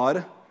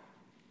God,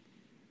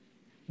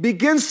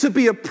 begins to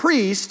be a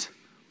priest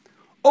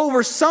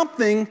over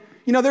something.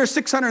 There's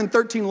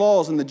 613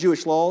 laws in the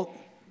Jewish law.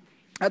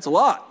 That's a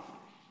lot.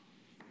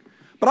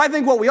 But I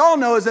think what we all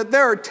know is that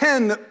there are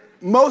 10 that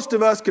most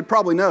of us could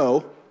probably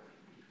know.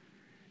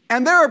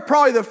 And there are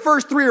probably the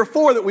first 3 or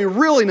 4 that we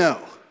really know.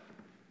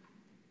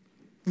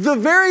 The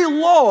very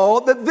law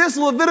that this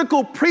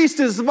Levitical priest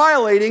is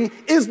violating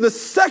is the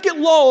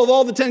second law of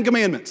all the 10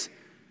 commandments,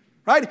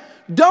 right?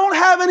 Don't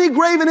have any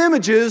graven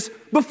images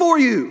before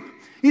you.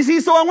 You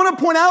see, so I want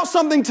to point out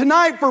something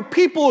tonight for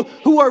people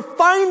who are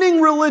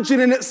finding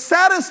religion and it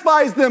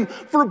satisfies them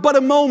for but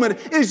a moment,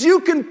 is you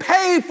can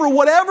pay for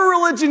whatever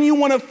religion you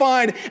want to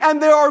find.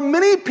 And there are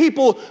many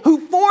people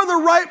who, for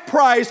the right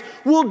price,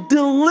 will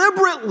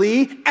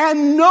deliberately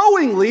and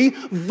knowingly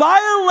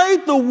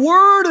violate the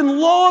word and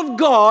law of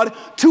God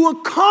to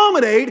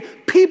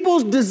accommodate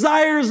people's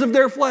desires of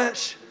their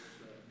flesh.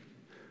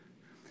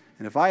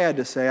 And if I had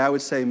to say, I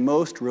would say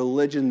most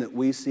religion that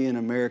we see in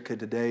America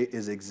today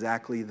is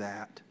exactly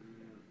that.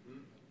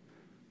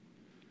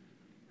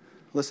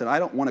 Listen, I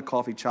don't want a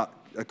coffee shop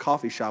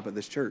at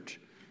this church.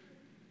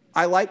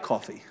 I like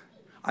coffee.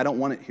 I don't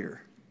want it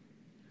here.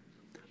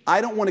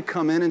 I don't want to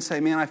come in and say,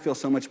 man, I feel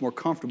so much more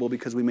comfortable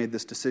because we made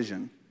this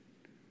decision.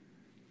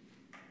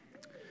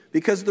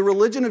 Because the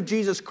religion of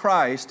Jesus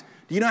Christ,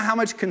 do you know how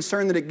much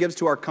concern that it gives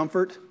to our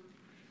comfort?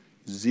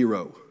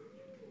 0.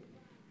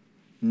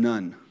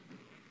 None.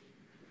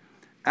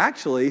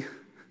 Actually,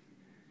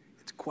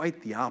 it's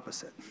quite the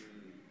opposite.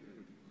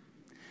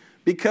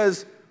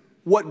 Because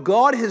what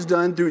God has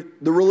done through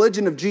the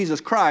religion of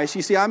Jesus Christ,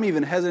 you see, I'm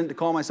even hesitant to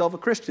call myself a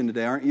Christian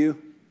today, aren't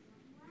you?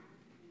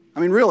 I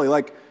mean, really,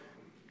 like,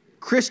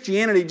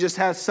 Christianity just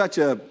has such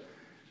a,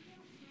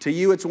 to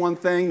you it's one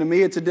thing, to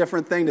me it's a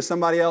different thing, to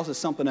somebody else it's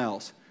something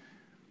else.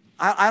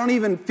 I don't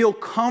even feel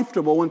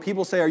comfortable when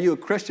people say, are you a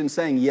Christian,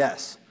 saying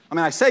yes. I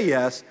mean, I say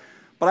yes,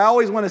 but I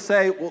always want to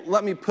say, well,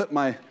 let me put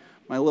my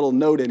little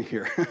note in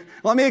here.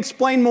 Let me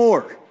explain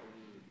more.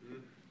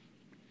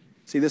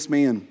 See, this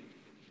man,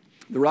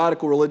 the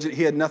radical religion,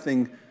 he had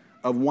nothing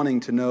of wanting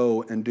to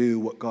know and do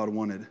what God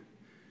wanted.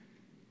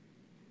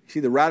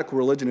 See, the radical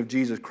religion of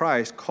Jesus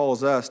Christ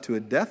calls us to a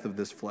death of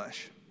this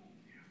flesh.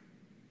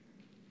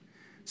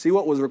 See,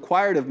 what was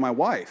required of my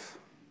wife,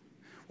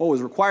 what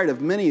was required of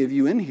many of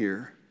you in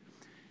here,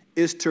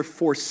 is to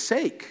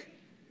forsake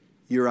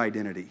your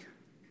identity.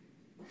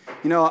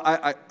 You know,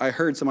 I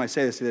heard somebody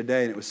say this the other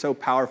day, and it was so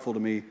powerful to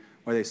me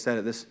where they said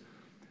it.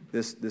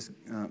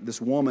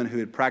 This woman who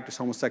had practiced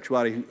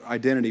homosexuality, whose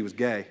identity was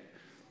gay.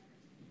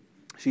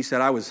 She said,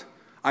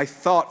 I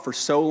thought for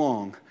so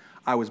long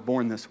I was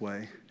born this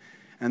way.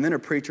 And then a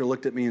preacher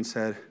looked at me and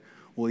said,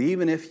 well,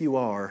 even if you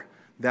are,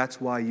 that's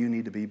why you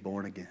need to be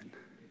born again.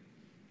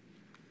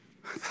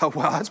 I thought,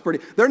 wow, that's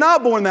pretty. They're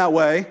not born that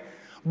way.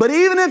 But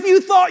even if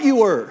you thought you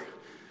were,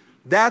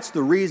 that's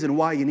the reason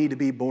why you need to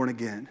be born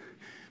again.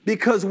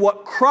 Because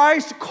what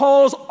Christ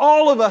calls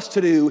all of us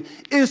to do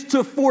is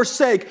to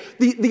forsake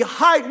the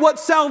height, what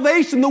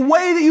salvation, the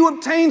way that you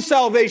obtain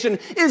salvation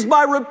is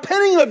by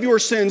repenting of your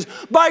sins,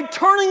 by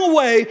turning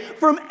away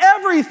from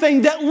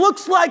everything that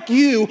looks like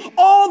you,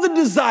 all the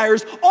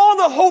desires, all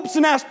the hopes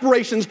and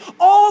aspirations,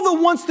 all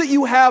the wants that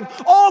you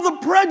have, all the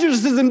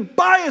prejudices and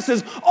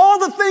biases, all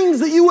the things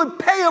that you would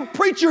pay a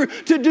preacher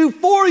to do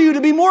for you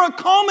to be more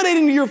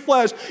accommodating to your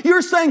flesh.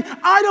 You're saying,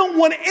 I don't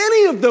want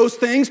any of those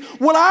things.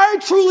 What I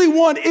truly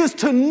want is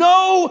to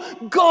know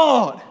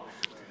God.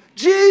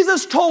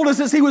 Jesus told us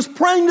as he was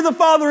praying to the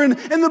Father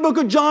in the book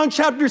of John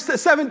chapter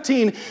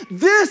 17,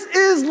 this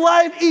is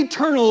life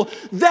eternal,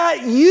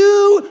 that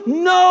you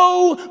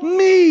know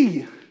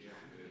me.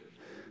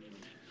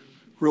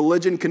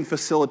 Religion can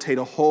facilitate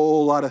a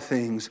whole lot of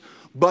things,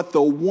 but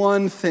the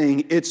one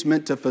thing it's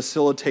meant to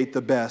facilitate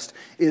the best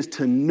is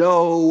to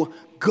know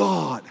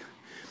God.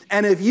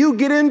 And if you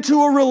get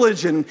into a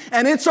religion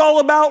and it's all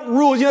about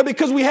rules,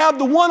 because we have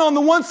the one on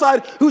the one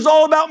side who's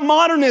all about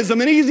modernism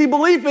and easy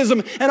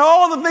beliefism and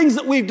all the things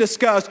that we've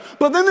discussed.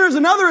 But then there's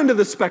another end of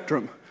the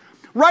spectrum,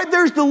 right?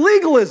 There's the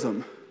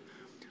legalism.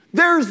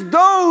 There's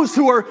those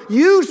who are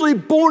usually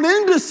born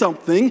into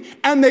something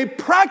and they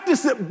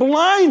practice it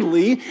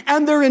blindly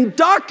and they're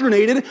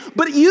indoctrinated.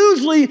 But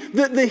usually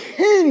the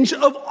hinge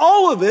of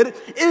all of it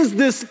is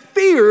this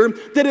fear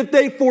that if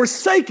they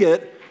forsake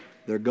it,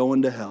 they're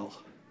going to hell.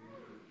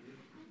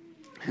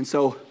 And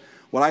so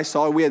what I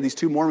saw, we had these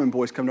 2 Mormon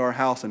boys come to our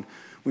house, and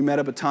we met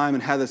up a time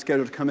and had the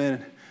schedule to come in.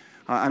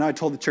 And I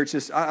told the church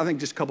this, I think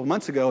just a couple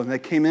months ago, and they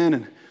came in,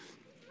 and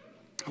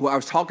I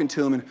was talking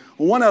to them, and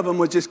one of them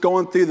was just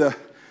going through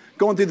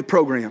the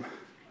program.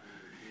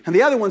 And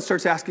the other one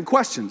starts asking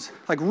questions,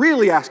 like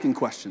really asking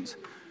questions.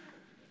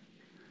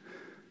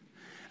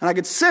 And I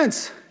could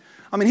sense,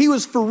 he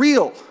was for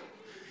real.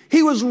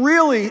 He was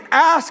really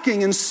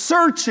asking and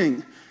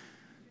searching,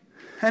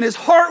 and his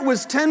heart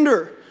was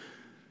tender.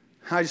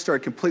 I just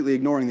started completely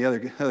ignoring the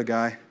other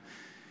guy.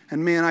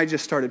 And man, I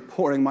just started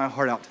pouring my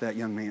heart out to that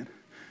young man.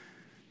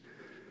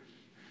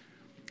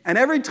 And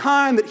every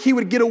time that he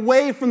would get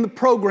away from the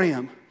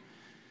program,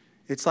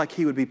 it's like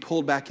he would be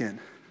pulled back in.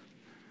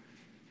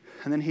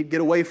 And then he'd get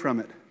away from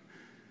it.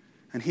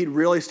 And he'd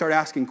really start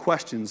asking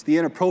questions, the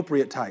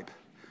inappropriate type.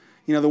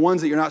 The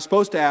ones that you're not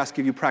supposed to ask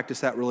if you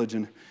practice that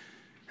religion.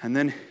 And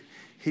then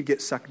he'd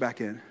get sucked back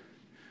in.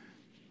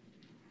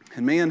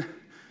 And man,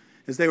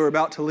 as they were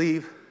about to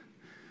leave,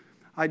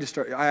 I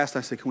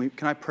said,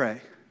 can I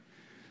pray?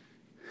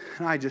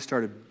 And I just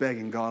started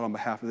begging God on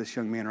behalf of this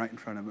young man right in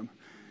front of him.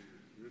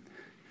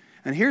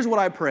 And here's what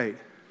I prayed.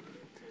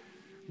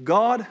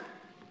 God,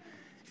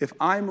 if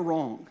I'm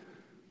wrong,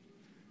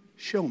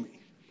 show me.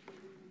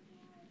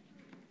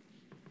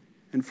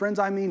 And friends,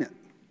 I mean it.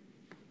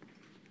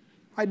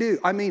 I do.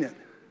 I mean it.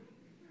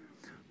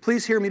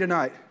 Please hear me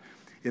tonight.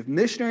 If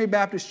Missionary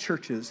Baptist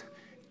churches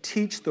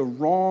teach the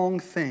wrong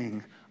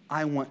thing,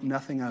 I want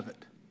nothing of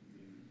it.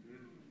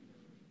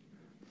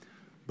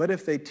 But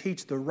if they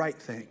teach the right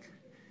thing,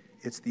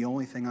 it's the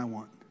only thing I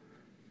want.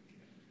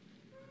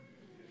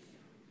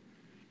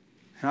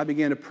 And I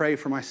began to pray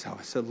for myself.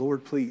 I said,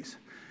 Lord, please,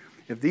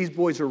 if these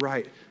boys are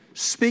right,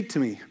 speak to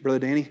me, Brother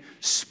Danny.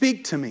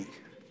 Speak to me.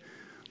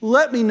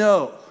 Let me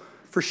know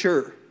for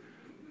sure.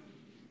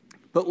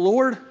 But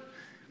Lord,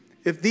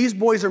 if these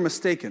boys are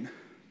mistaken,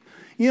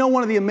 you know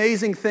one of the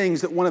amazing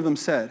things that one of them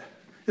said?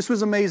 This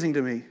was amazing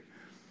to me.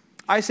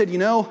 I said,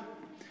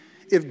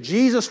 if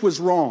Jesus was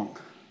wrong,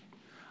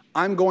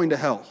 I'm going to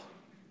hell.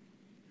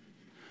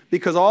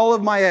 Because all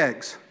of my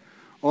eggs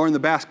are in the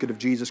basket of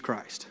Jesus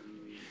Christ.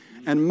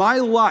 And my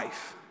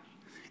life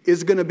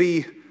is going to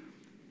be,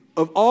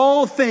 of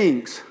all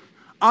things,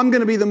 I'm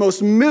going to be the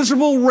most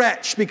miserable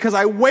wretch because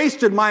I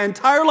wasted my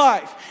entire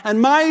life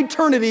and my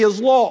eternity is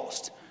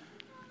lost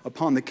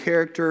upon the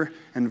character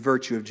and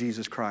virtue of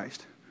Jesus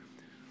Christ.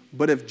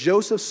 But if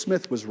Joseph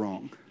Smith was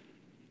wrong,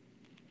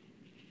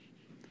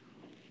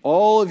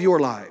 all of your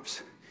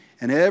lives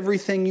and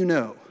everything you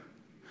know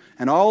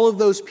and all of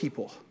those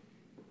people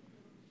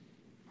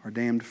are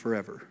damned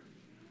forever.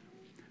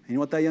 And you know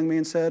what that young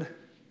man said?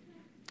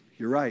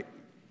 You're right.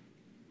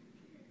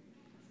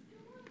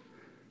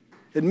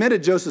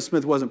 Admitted Joseph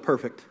Smith wasn't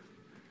perfect.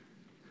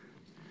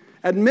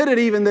 Admitted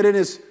even that in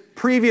his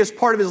previous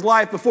part of his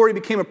life, before he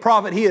became a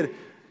prophet, he had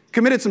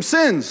committed some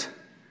sins.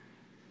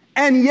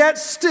 And yet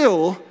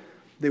still,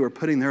 they were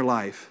putting their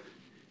life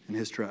in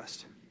his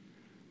trust.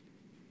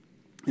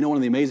 You know, one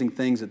of the amazing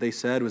things that they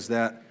said was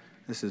that,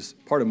 this is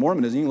part of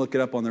Mormonism, you can look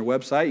it up on their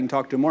website, you can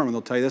talk to a Mormon,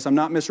 they'll tell you this, I'm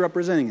not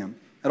misrepresenting him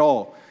at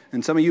all.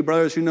 And some of you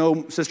brothers who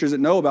know, sisters that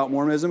know about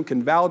Mormonism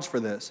can vouch for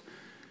this.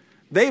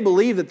 They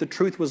believe that the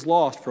truth was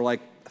lost for like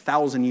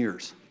 1,000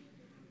 years.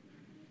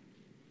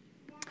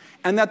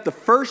 And that the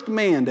first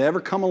man to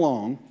ever come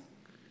along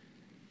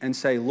and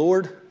say,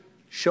 Lord,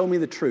 show me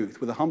the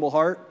truth with a humble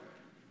heart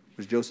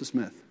was Joseph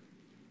Smith.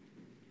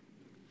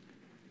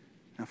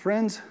 Now,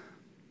 friends,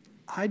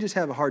 I just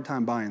have a hard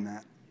time buying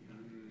that.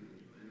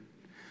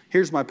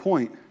 Here's my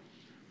point.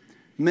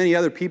 Many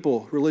other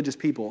people, religious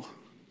people,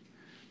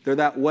 they're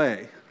that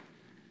way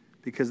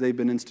because they've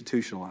been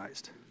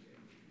institutionalized.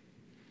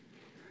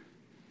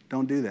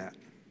 Don't do that.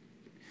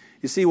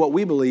 You see, what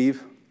we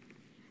believe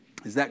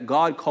is that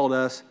God called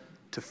us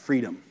to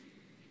freedom.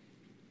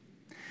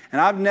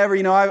 And I've never,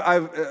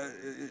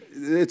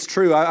 it's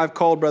true, I've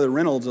called Brother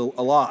Reynolds a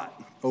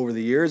lot over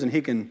the years, and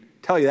he can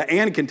tell you that.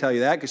 Ann can tell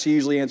you that because she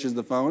usually answers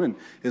the phone and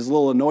is a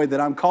little annoyed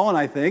that I'm calling,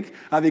 I think,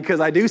 because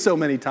I do so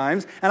many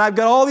times. And I've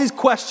got all these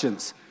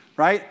questions,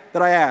 right,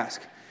 that I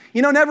ask.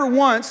 Never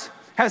once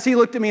has he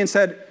looked at me and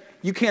said,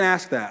 you can't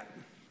ask that.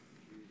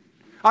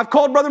 I've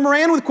called Brother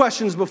Moran with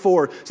questions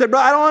before. Said,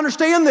 brother, I don't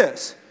understand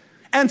this.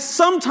 And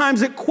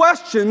sometimes it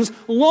questions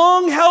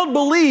long-held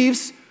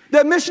beliefs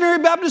that Missionary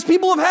Baptist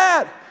people have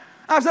had.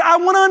 I've said, I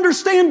want to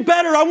understand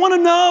better. I want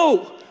to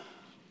know.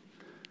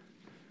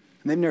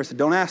 And they've never said,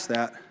 don't ask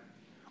that.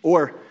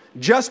 Or,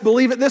 just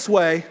believe it this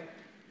way.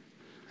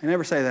 They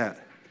never say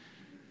that.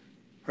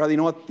 Rather, you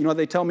know what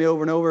they tell me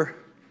over and over?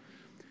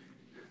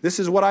 This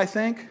is what I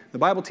think the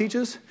Bible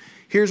teaches.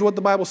 Here's what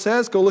the Bible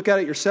says. Go look at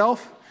it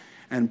yourself.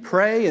 And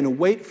pray and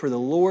wait for the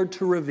Lord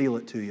to reveal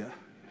it to you.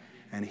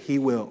 And He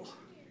will.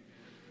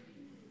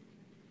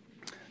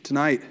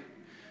 Tonight,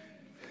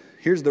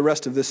 here's the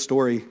rest of this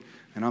story,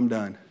 and I'm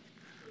done.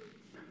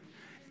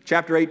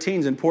 Chapter 18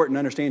 is important to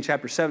understand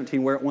chapter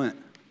 17, where it went.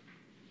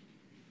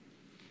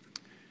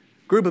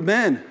 Group of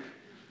men,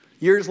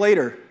 years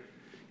later,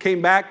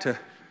 came back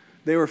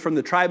they were from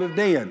the tribe of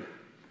Dan.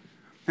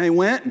 And they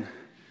went and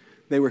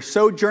they were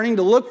sojourning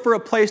to look for a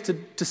place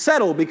to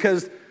settle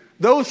because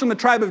those from the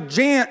tribe of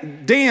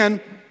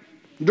Dan,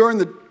 during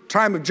the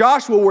time of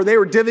Joshua, where they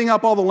were divvying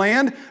up all the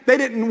land,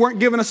 they weren't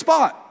given a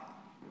spot.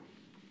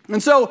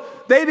 And so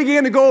they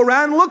began to go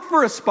around and look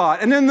for a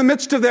spot. And in the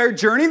midst of their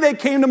journey, they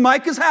came to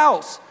Micah's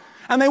house.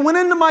 And they went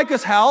into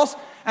Micah's house,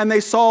 and they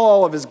saw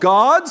all of his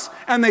gods,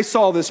 and they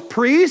saw this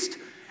priest,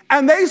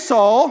 and they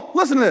saw,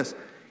 listen to this,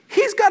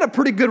 he's got a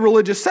pretty good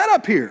religious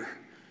setup here.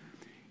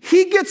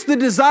 He gets the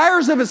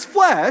desires of his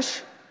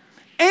flesh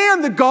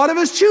and the God of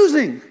his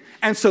choosing.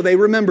 And so they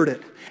remembered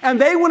it. And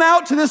they went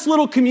out to this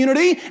little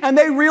community, and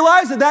they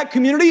realized that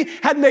community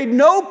had made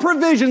no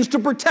provisions to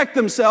protect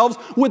themselves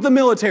with the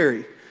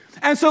military.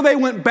 And so they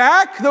went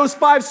back, those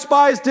 5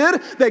 spies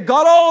did. They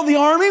got all of the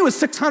army, it was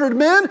 600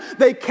 men.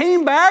 They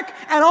came back,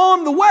 and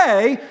on the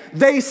way,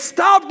 they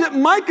stopped at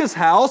Micah's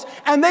house,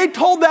 and they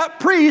told that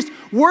priest,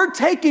 we're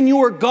taking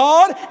your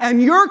God, and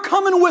you're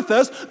coming with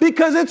us,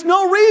 because it's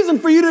no reason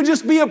for you to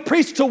just be a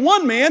priest to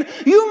one man.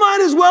 You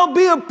might as well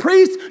be a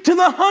priest to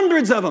the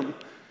hundreds of them.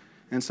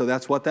 And so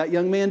that's what that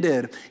young man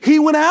did. He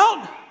went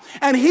out,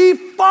 and he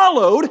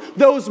followed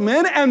those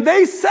men, and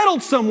they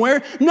settled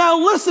somewhere. Now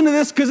listen to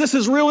this, because this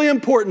is really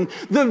important.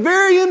 The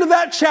very end of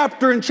that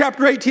chapter, in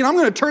chapter 18, I'm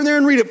going to turn there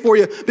and read it for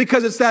you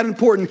because it's that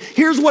important.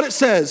 Here's what it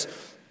says.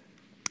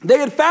 They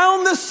had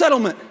found this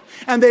settlement,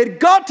 and they had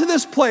got to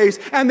this place,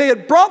 and they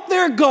had brought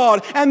their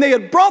God, and they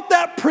had brought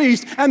that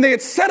priest, and they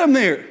had set him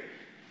there.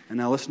 And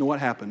now listen to what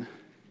happened.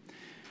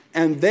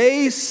 And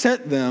they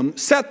set them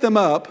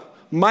up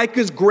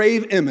Micah's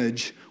grave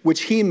image,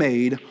 which he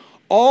made,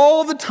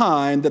 all the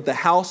time that the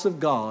house of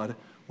God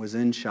was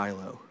in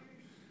Shiloh.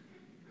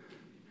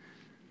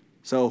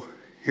 So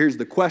here's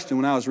the question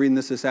when I was reading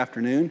this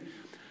afternoon.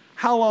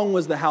 How long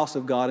was the house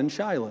of God in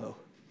Shiloh?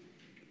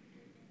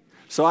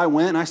 So I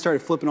went and I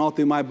started flipping all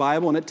through my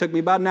Bible, and it took me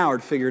about an hour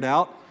to figure it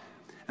out.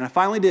 And I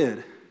finally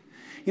did.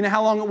 You know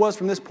how long it was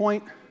from this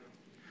point?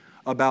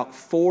 About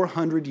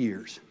 400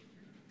 years.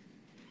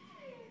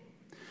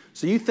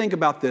 So you think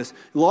about this.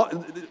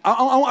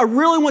 I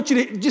really want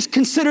you to just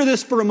consider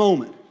this for a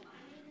moment.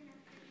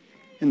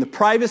 In the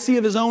privacy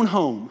of his own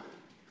home,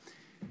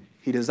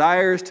 he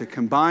desires to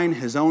combine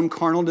his own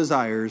carnal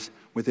desires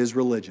with his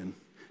religion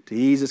to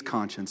ease his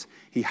conscience.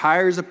 He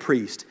hires a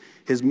priest.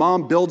 His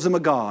mom builds him a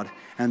god,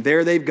 and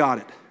there they've got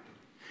it.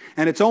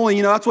 And it's only,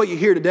 that's what you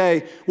hear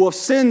today. Well,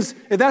 if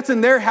that's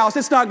in their house,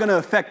 it's not going to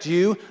affect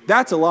you.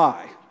 That's a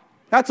lie.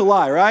 That's a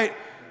lie, right?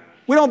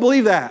 We don't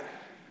believe that.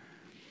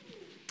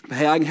 But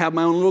hey, I can have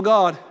my own little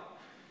god.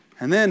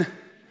 And then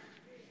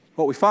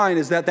what we find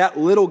is that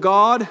little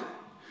god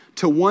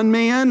to one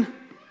man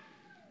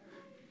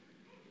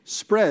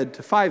spread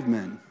to 5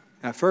 men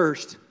at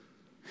first.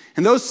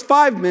 And those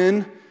 5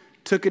 men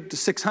took it to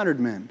 600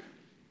 men.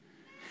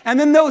 And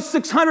then those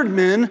 600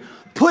 men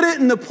put it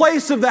in the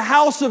place of the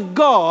house of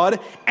God,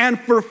 and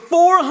for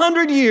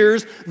 400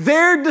 years,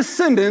 their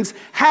descendants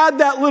had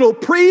that little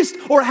priest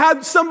or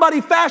had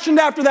somebody fashioned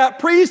after that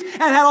priest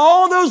and had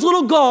all those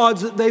little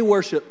gods that they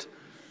worshiped.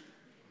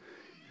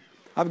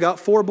 I've got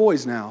 4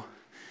 boys now.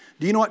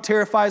 Do you know what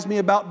terrifies me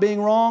about being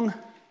wrong?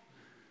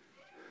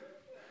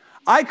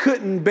 I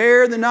couldn't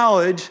bear the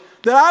knowledge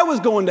that I was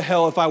going to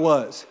hell if I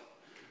was.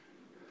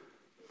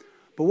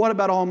 But what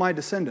about all my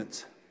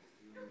descendants?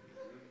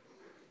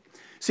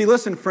 See,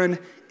 listen, friend,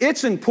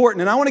 it's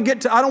important, and I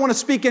don't want to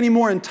speak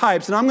anymore in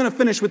types, and I'm going to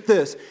finish with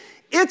this.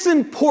 It's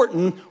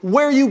important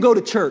where you go to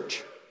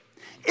church.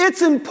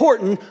 It's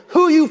important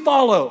who you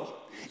follow.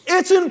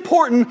 It's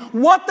important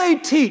what they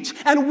teach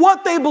and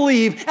what they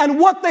believe and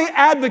what they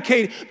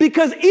advocate,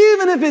 because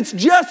even if it's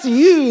just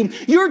you,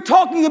 you're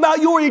talking about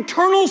your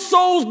eternal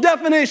soul's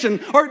definition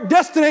or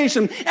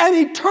destination,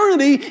 and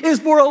eternity is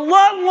for a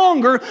lot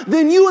longer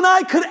than you and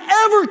I could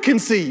ever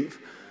conceive.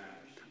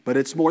 But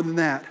it's more than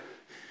that.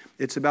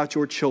 It's about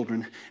your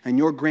children and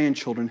your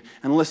grandchildren.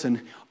 And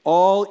listen,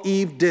 all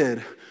Eve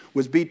did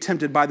was be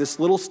tempted by this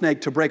little snake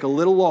to break a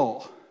little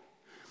law.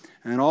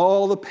 And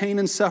all the pain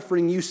and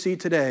suffering you see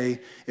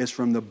today is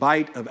from the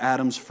bite of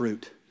Adam's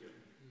fruit.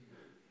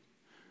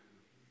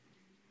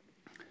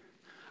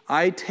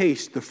 I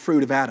taste the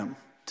fruit of Adam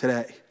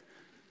today.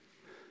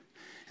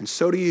 And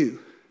so do you.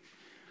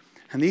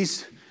 And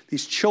these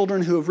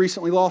children who have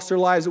recently lost their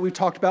lives that we've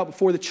talked about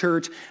before the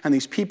church, and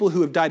these people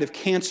who have died of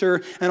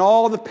cancer, and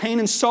all the pain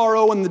and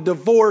sorrow and the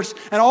divorce,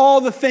 and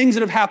all the things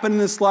that have happened in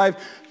this life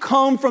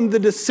come from the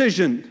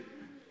decision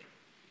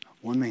of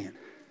one man.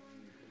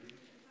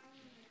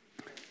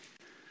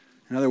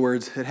 In other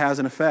words, it has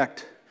an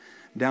effect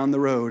down the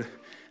road,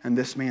 and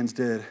this man's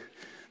did.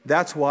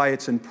 That's why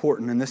it's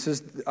important,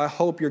 and I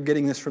hope you're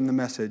getting this from the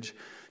message,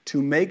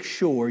 to make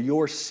sure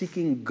you're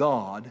seeking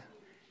God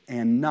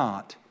and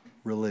not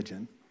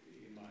religion.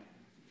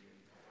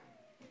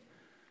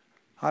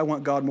 I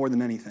want God more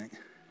than anything.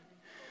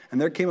 And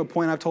there came a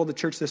point, I've told the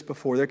church this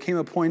before, there came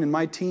a point in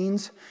my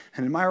teens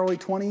and in my early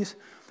 20s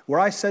where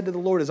I said to the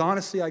Lord as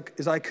honestly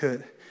as I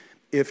could,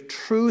 if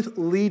truth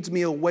leads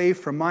me away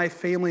from my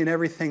family and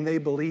everything they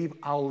believe,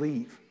 I'll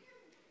leave.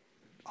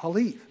 I'll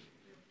leave.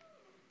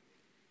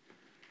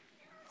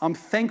 I'm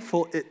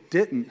thankful it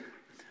didn't.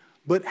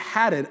 But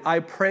had it, I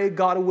pray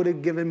God would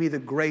have given me the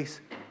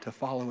grace to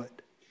follow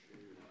it.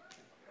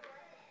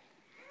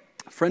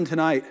 Friend,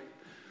 tonight,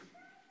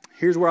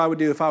 here's what I would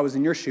do if I was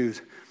in your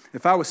shoes.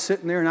 If I was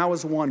sitting there and I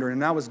was wondering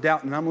and I was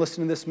doubting and I'm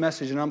listening to this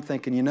message and I'm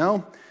thinking,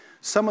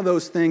 some of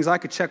those things I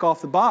could check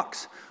off the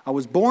box. I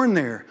was born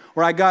there.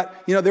 Or I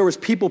got, there was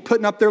people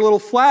putting up their little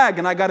flag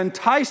and I got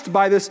enticed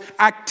by this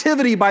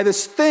activity, by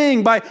this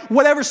thing, by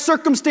whatever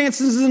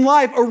circumstances in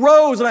life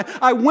arose and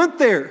I went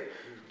there.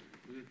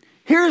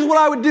 Here's what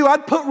I would do.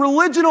 I'd put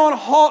religion on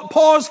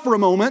pause for a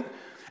moment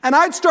and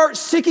I'd start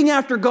seeking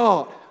after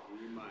God.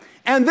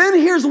 And then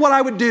here's what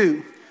I would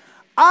do.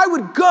 I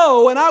would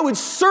go and I would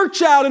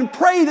search out and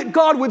pray that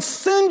God would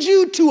send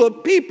you to a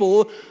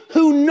people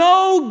who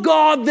know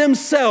God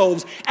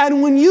themselves.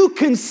 And when you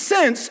can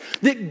sense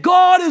that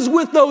God is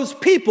with those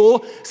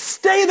people,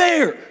 stay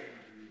there.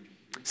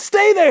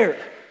 Stay there.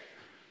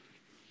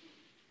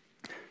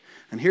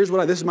 And here's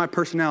this is my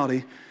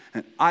personality,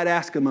 and I'd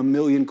ask them a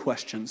million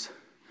questions.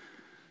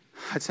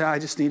 I'd say, I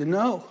just need to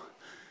know.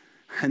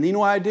 And you know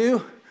what I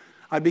do?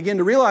 I begin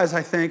to realize,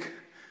 I think,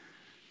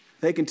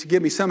 they can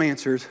give me some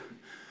answers,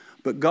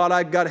 but God,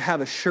 I've got to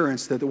have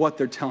assurance that what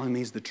they're telling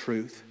me is the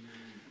truth.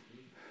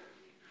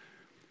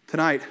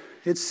 Tonight,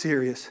 it's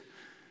serious.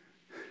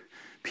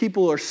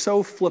 People are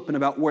so flippant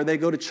about where they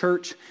go to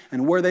church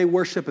and where they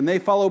worship, and they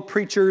follow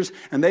preachers,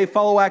 and they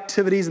follow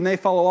activities, and they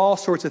follow all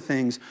sorts of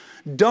things.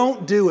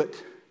 Don't do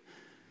it.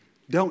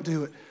 Don't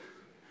do it.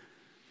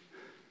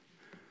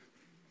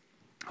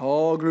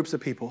 All groups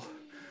of people.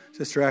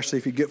 Sister Ashley,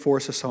 if you get for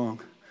us a song.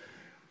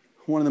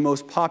 One of the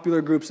most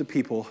popular groups of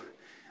people,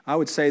 I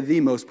would say the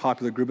most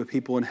popular group of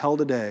people in hell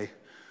today,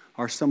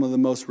 are some of the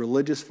most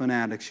religious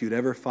fanatics you'd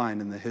ever find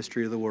in the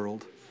history of the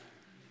world.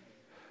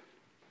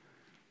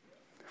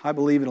 I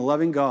believe in a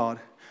loving God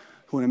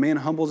who, when a man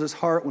humbles his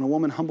heart, when a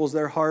woman humbles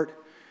their heart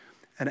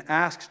and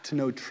asks to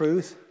know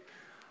truth,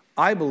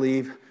 I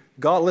believe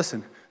God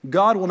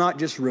will not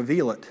just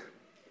reveal it.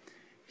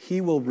 He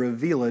will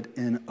reveal it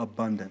in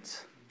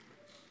abundance.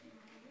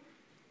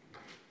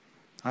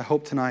 I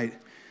hope tonight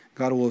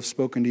God will have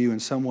spoken to you in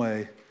some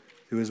way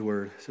through His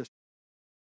Word.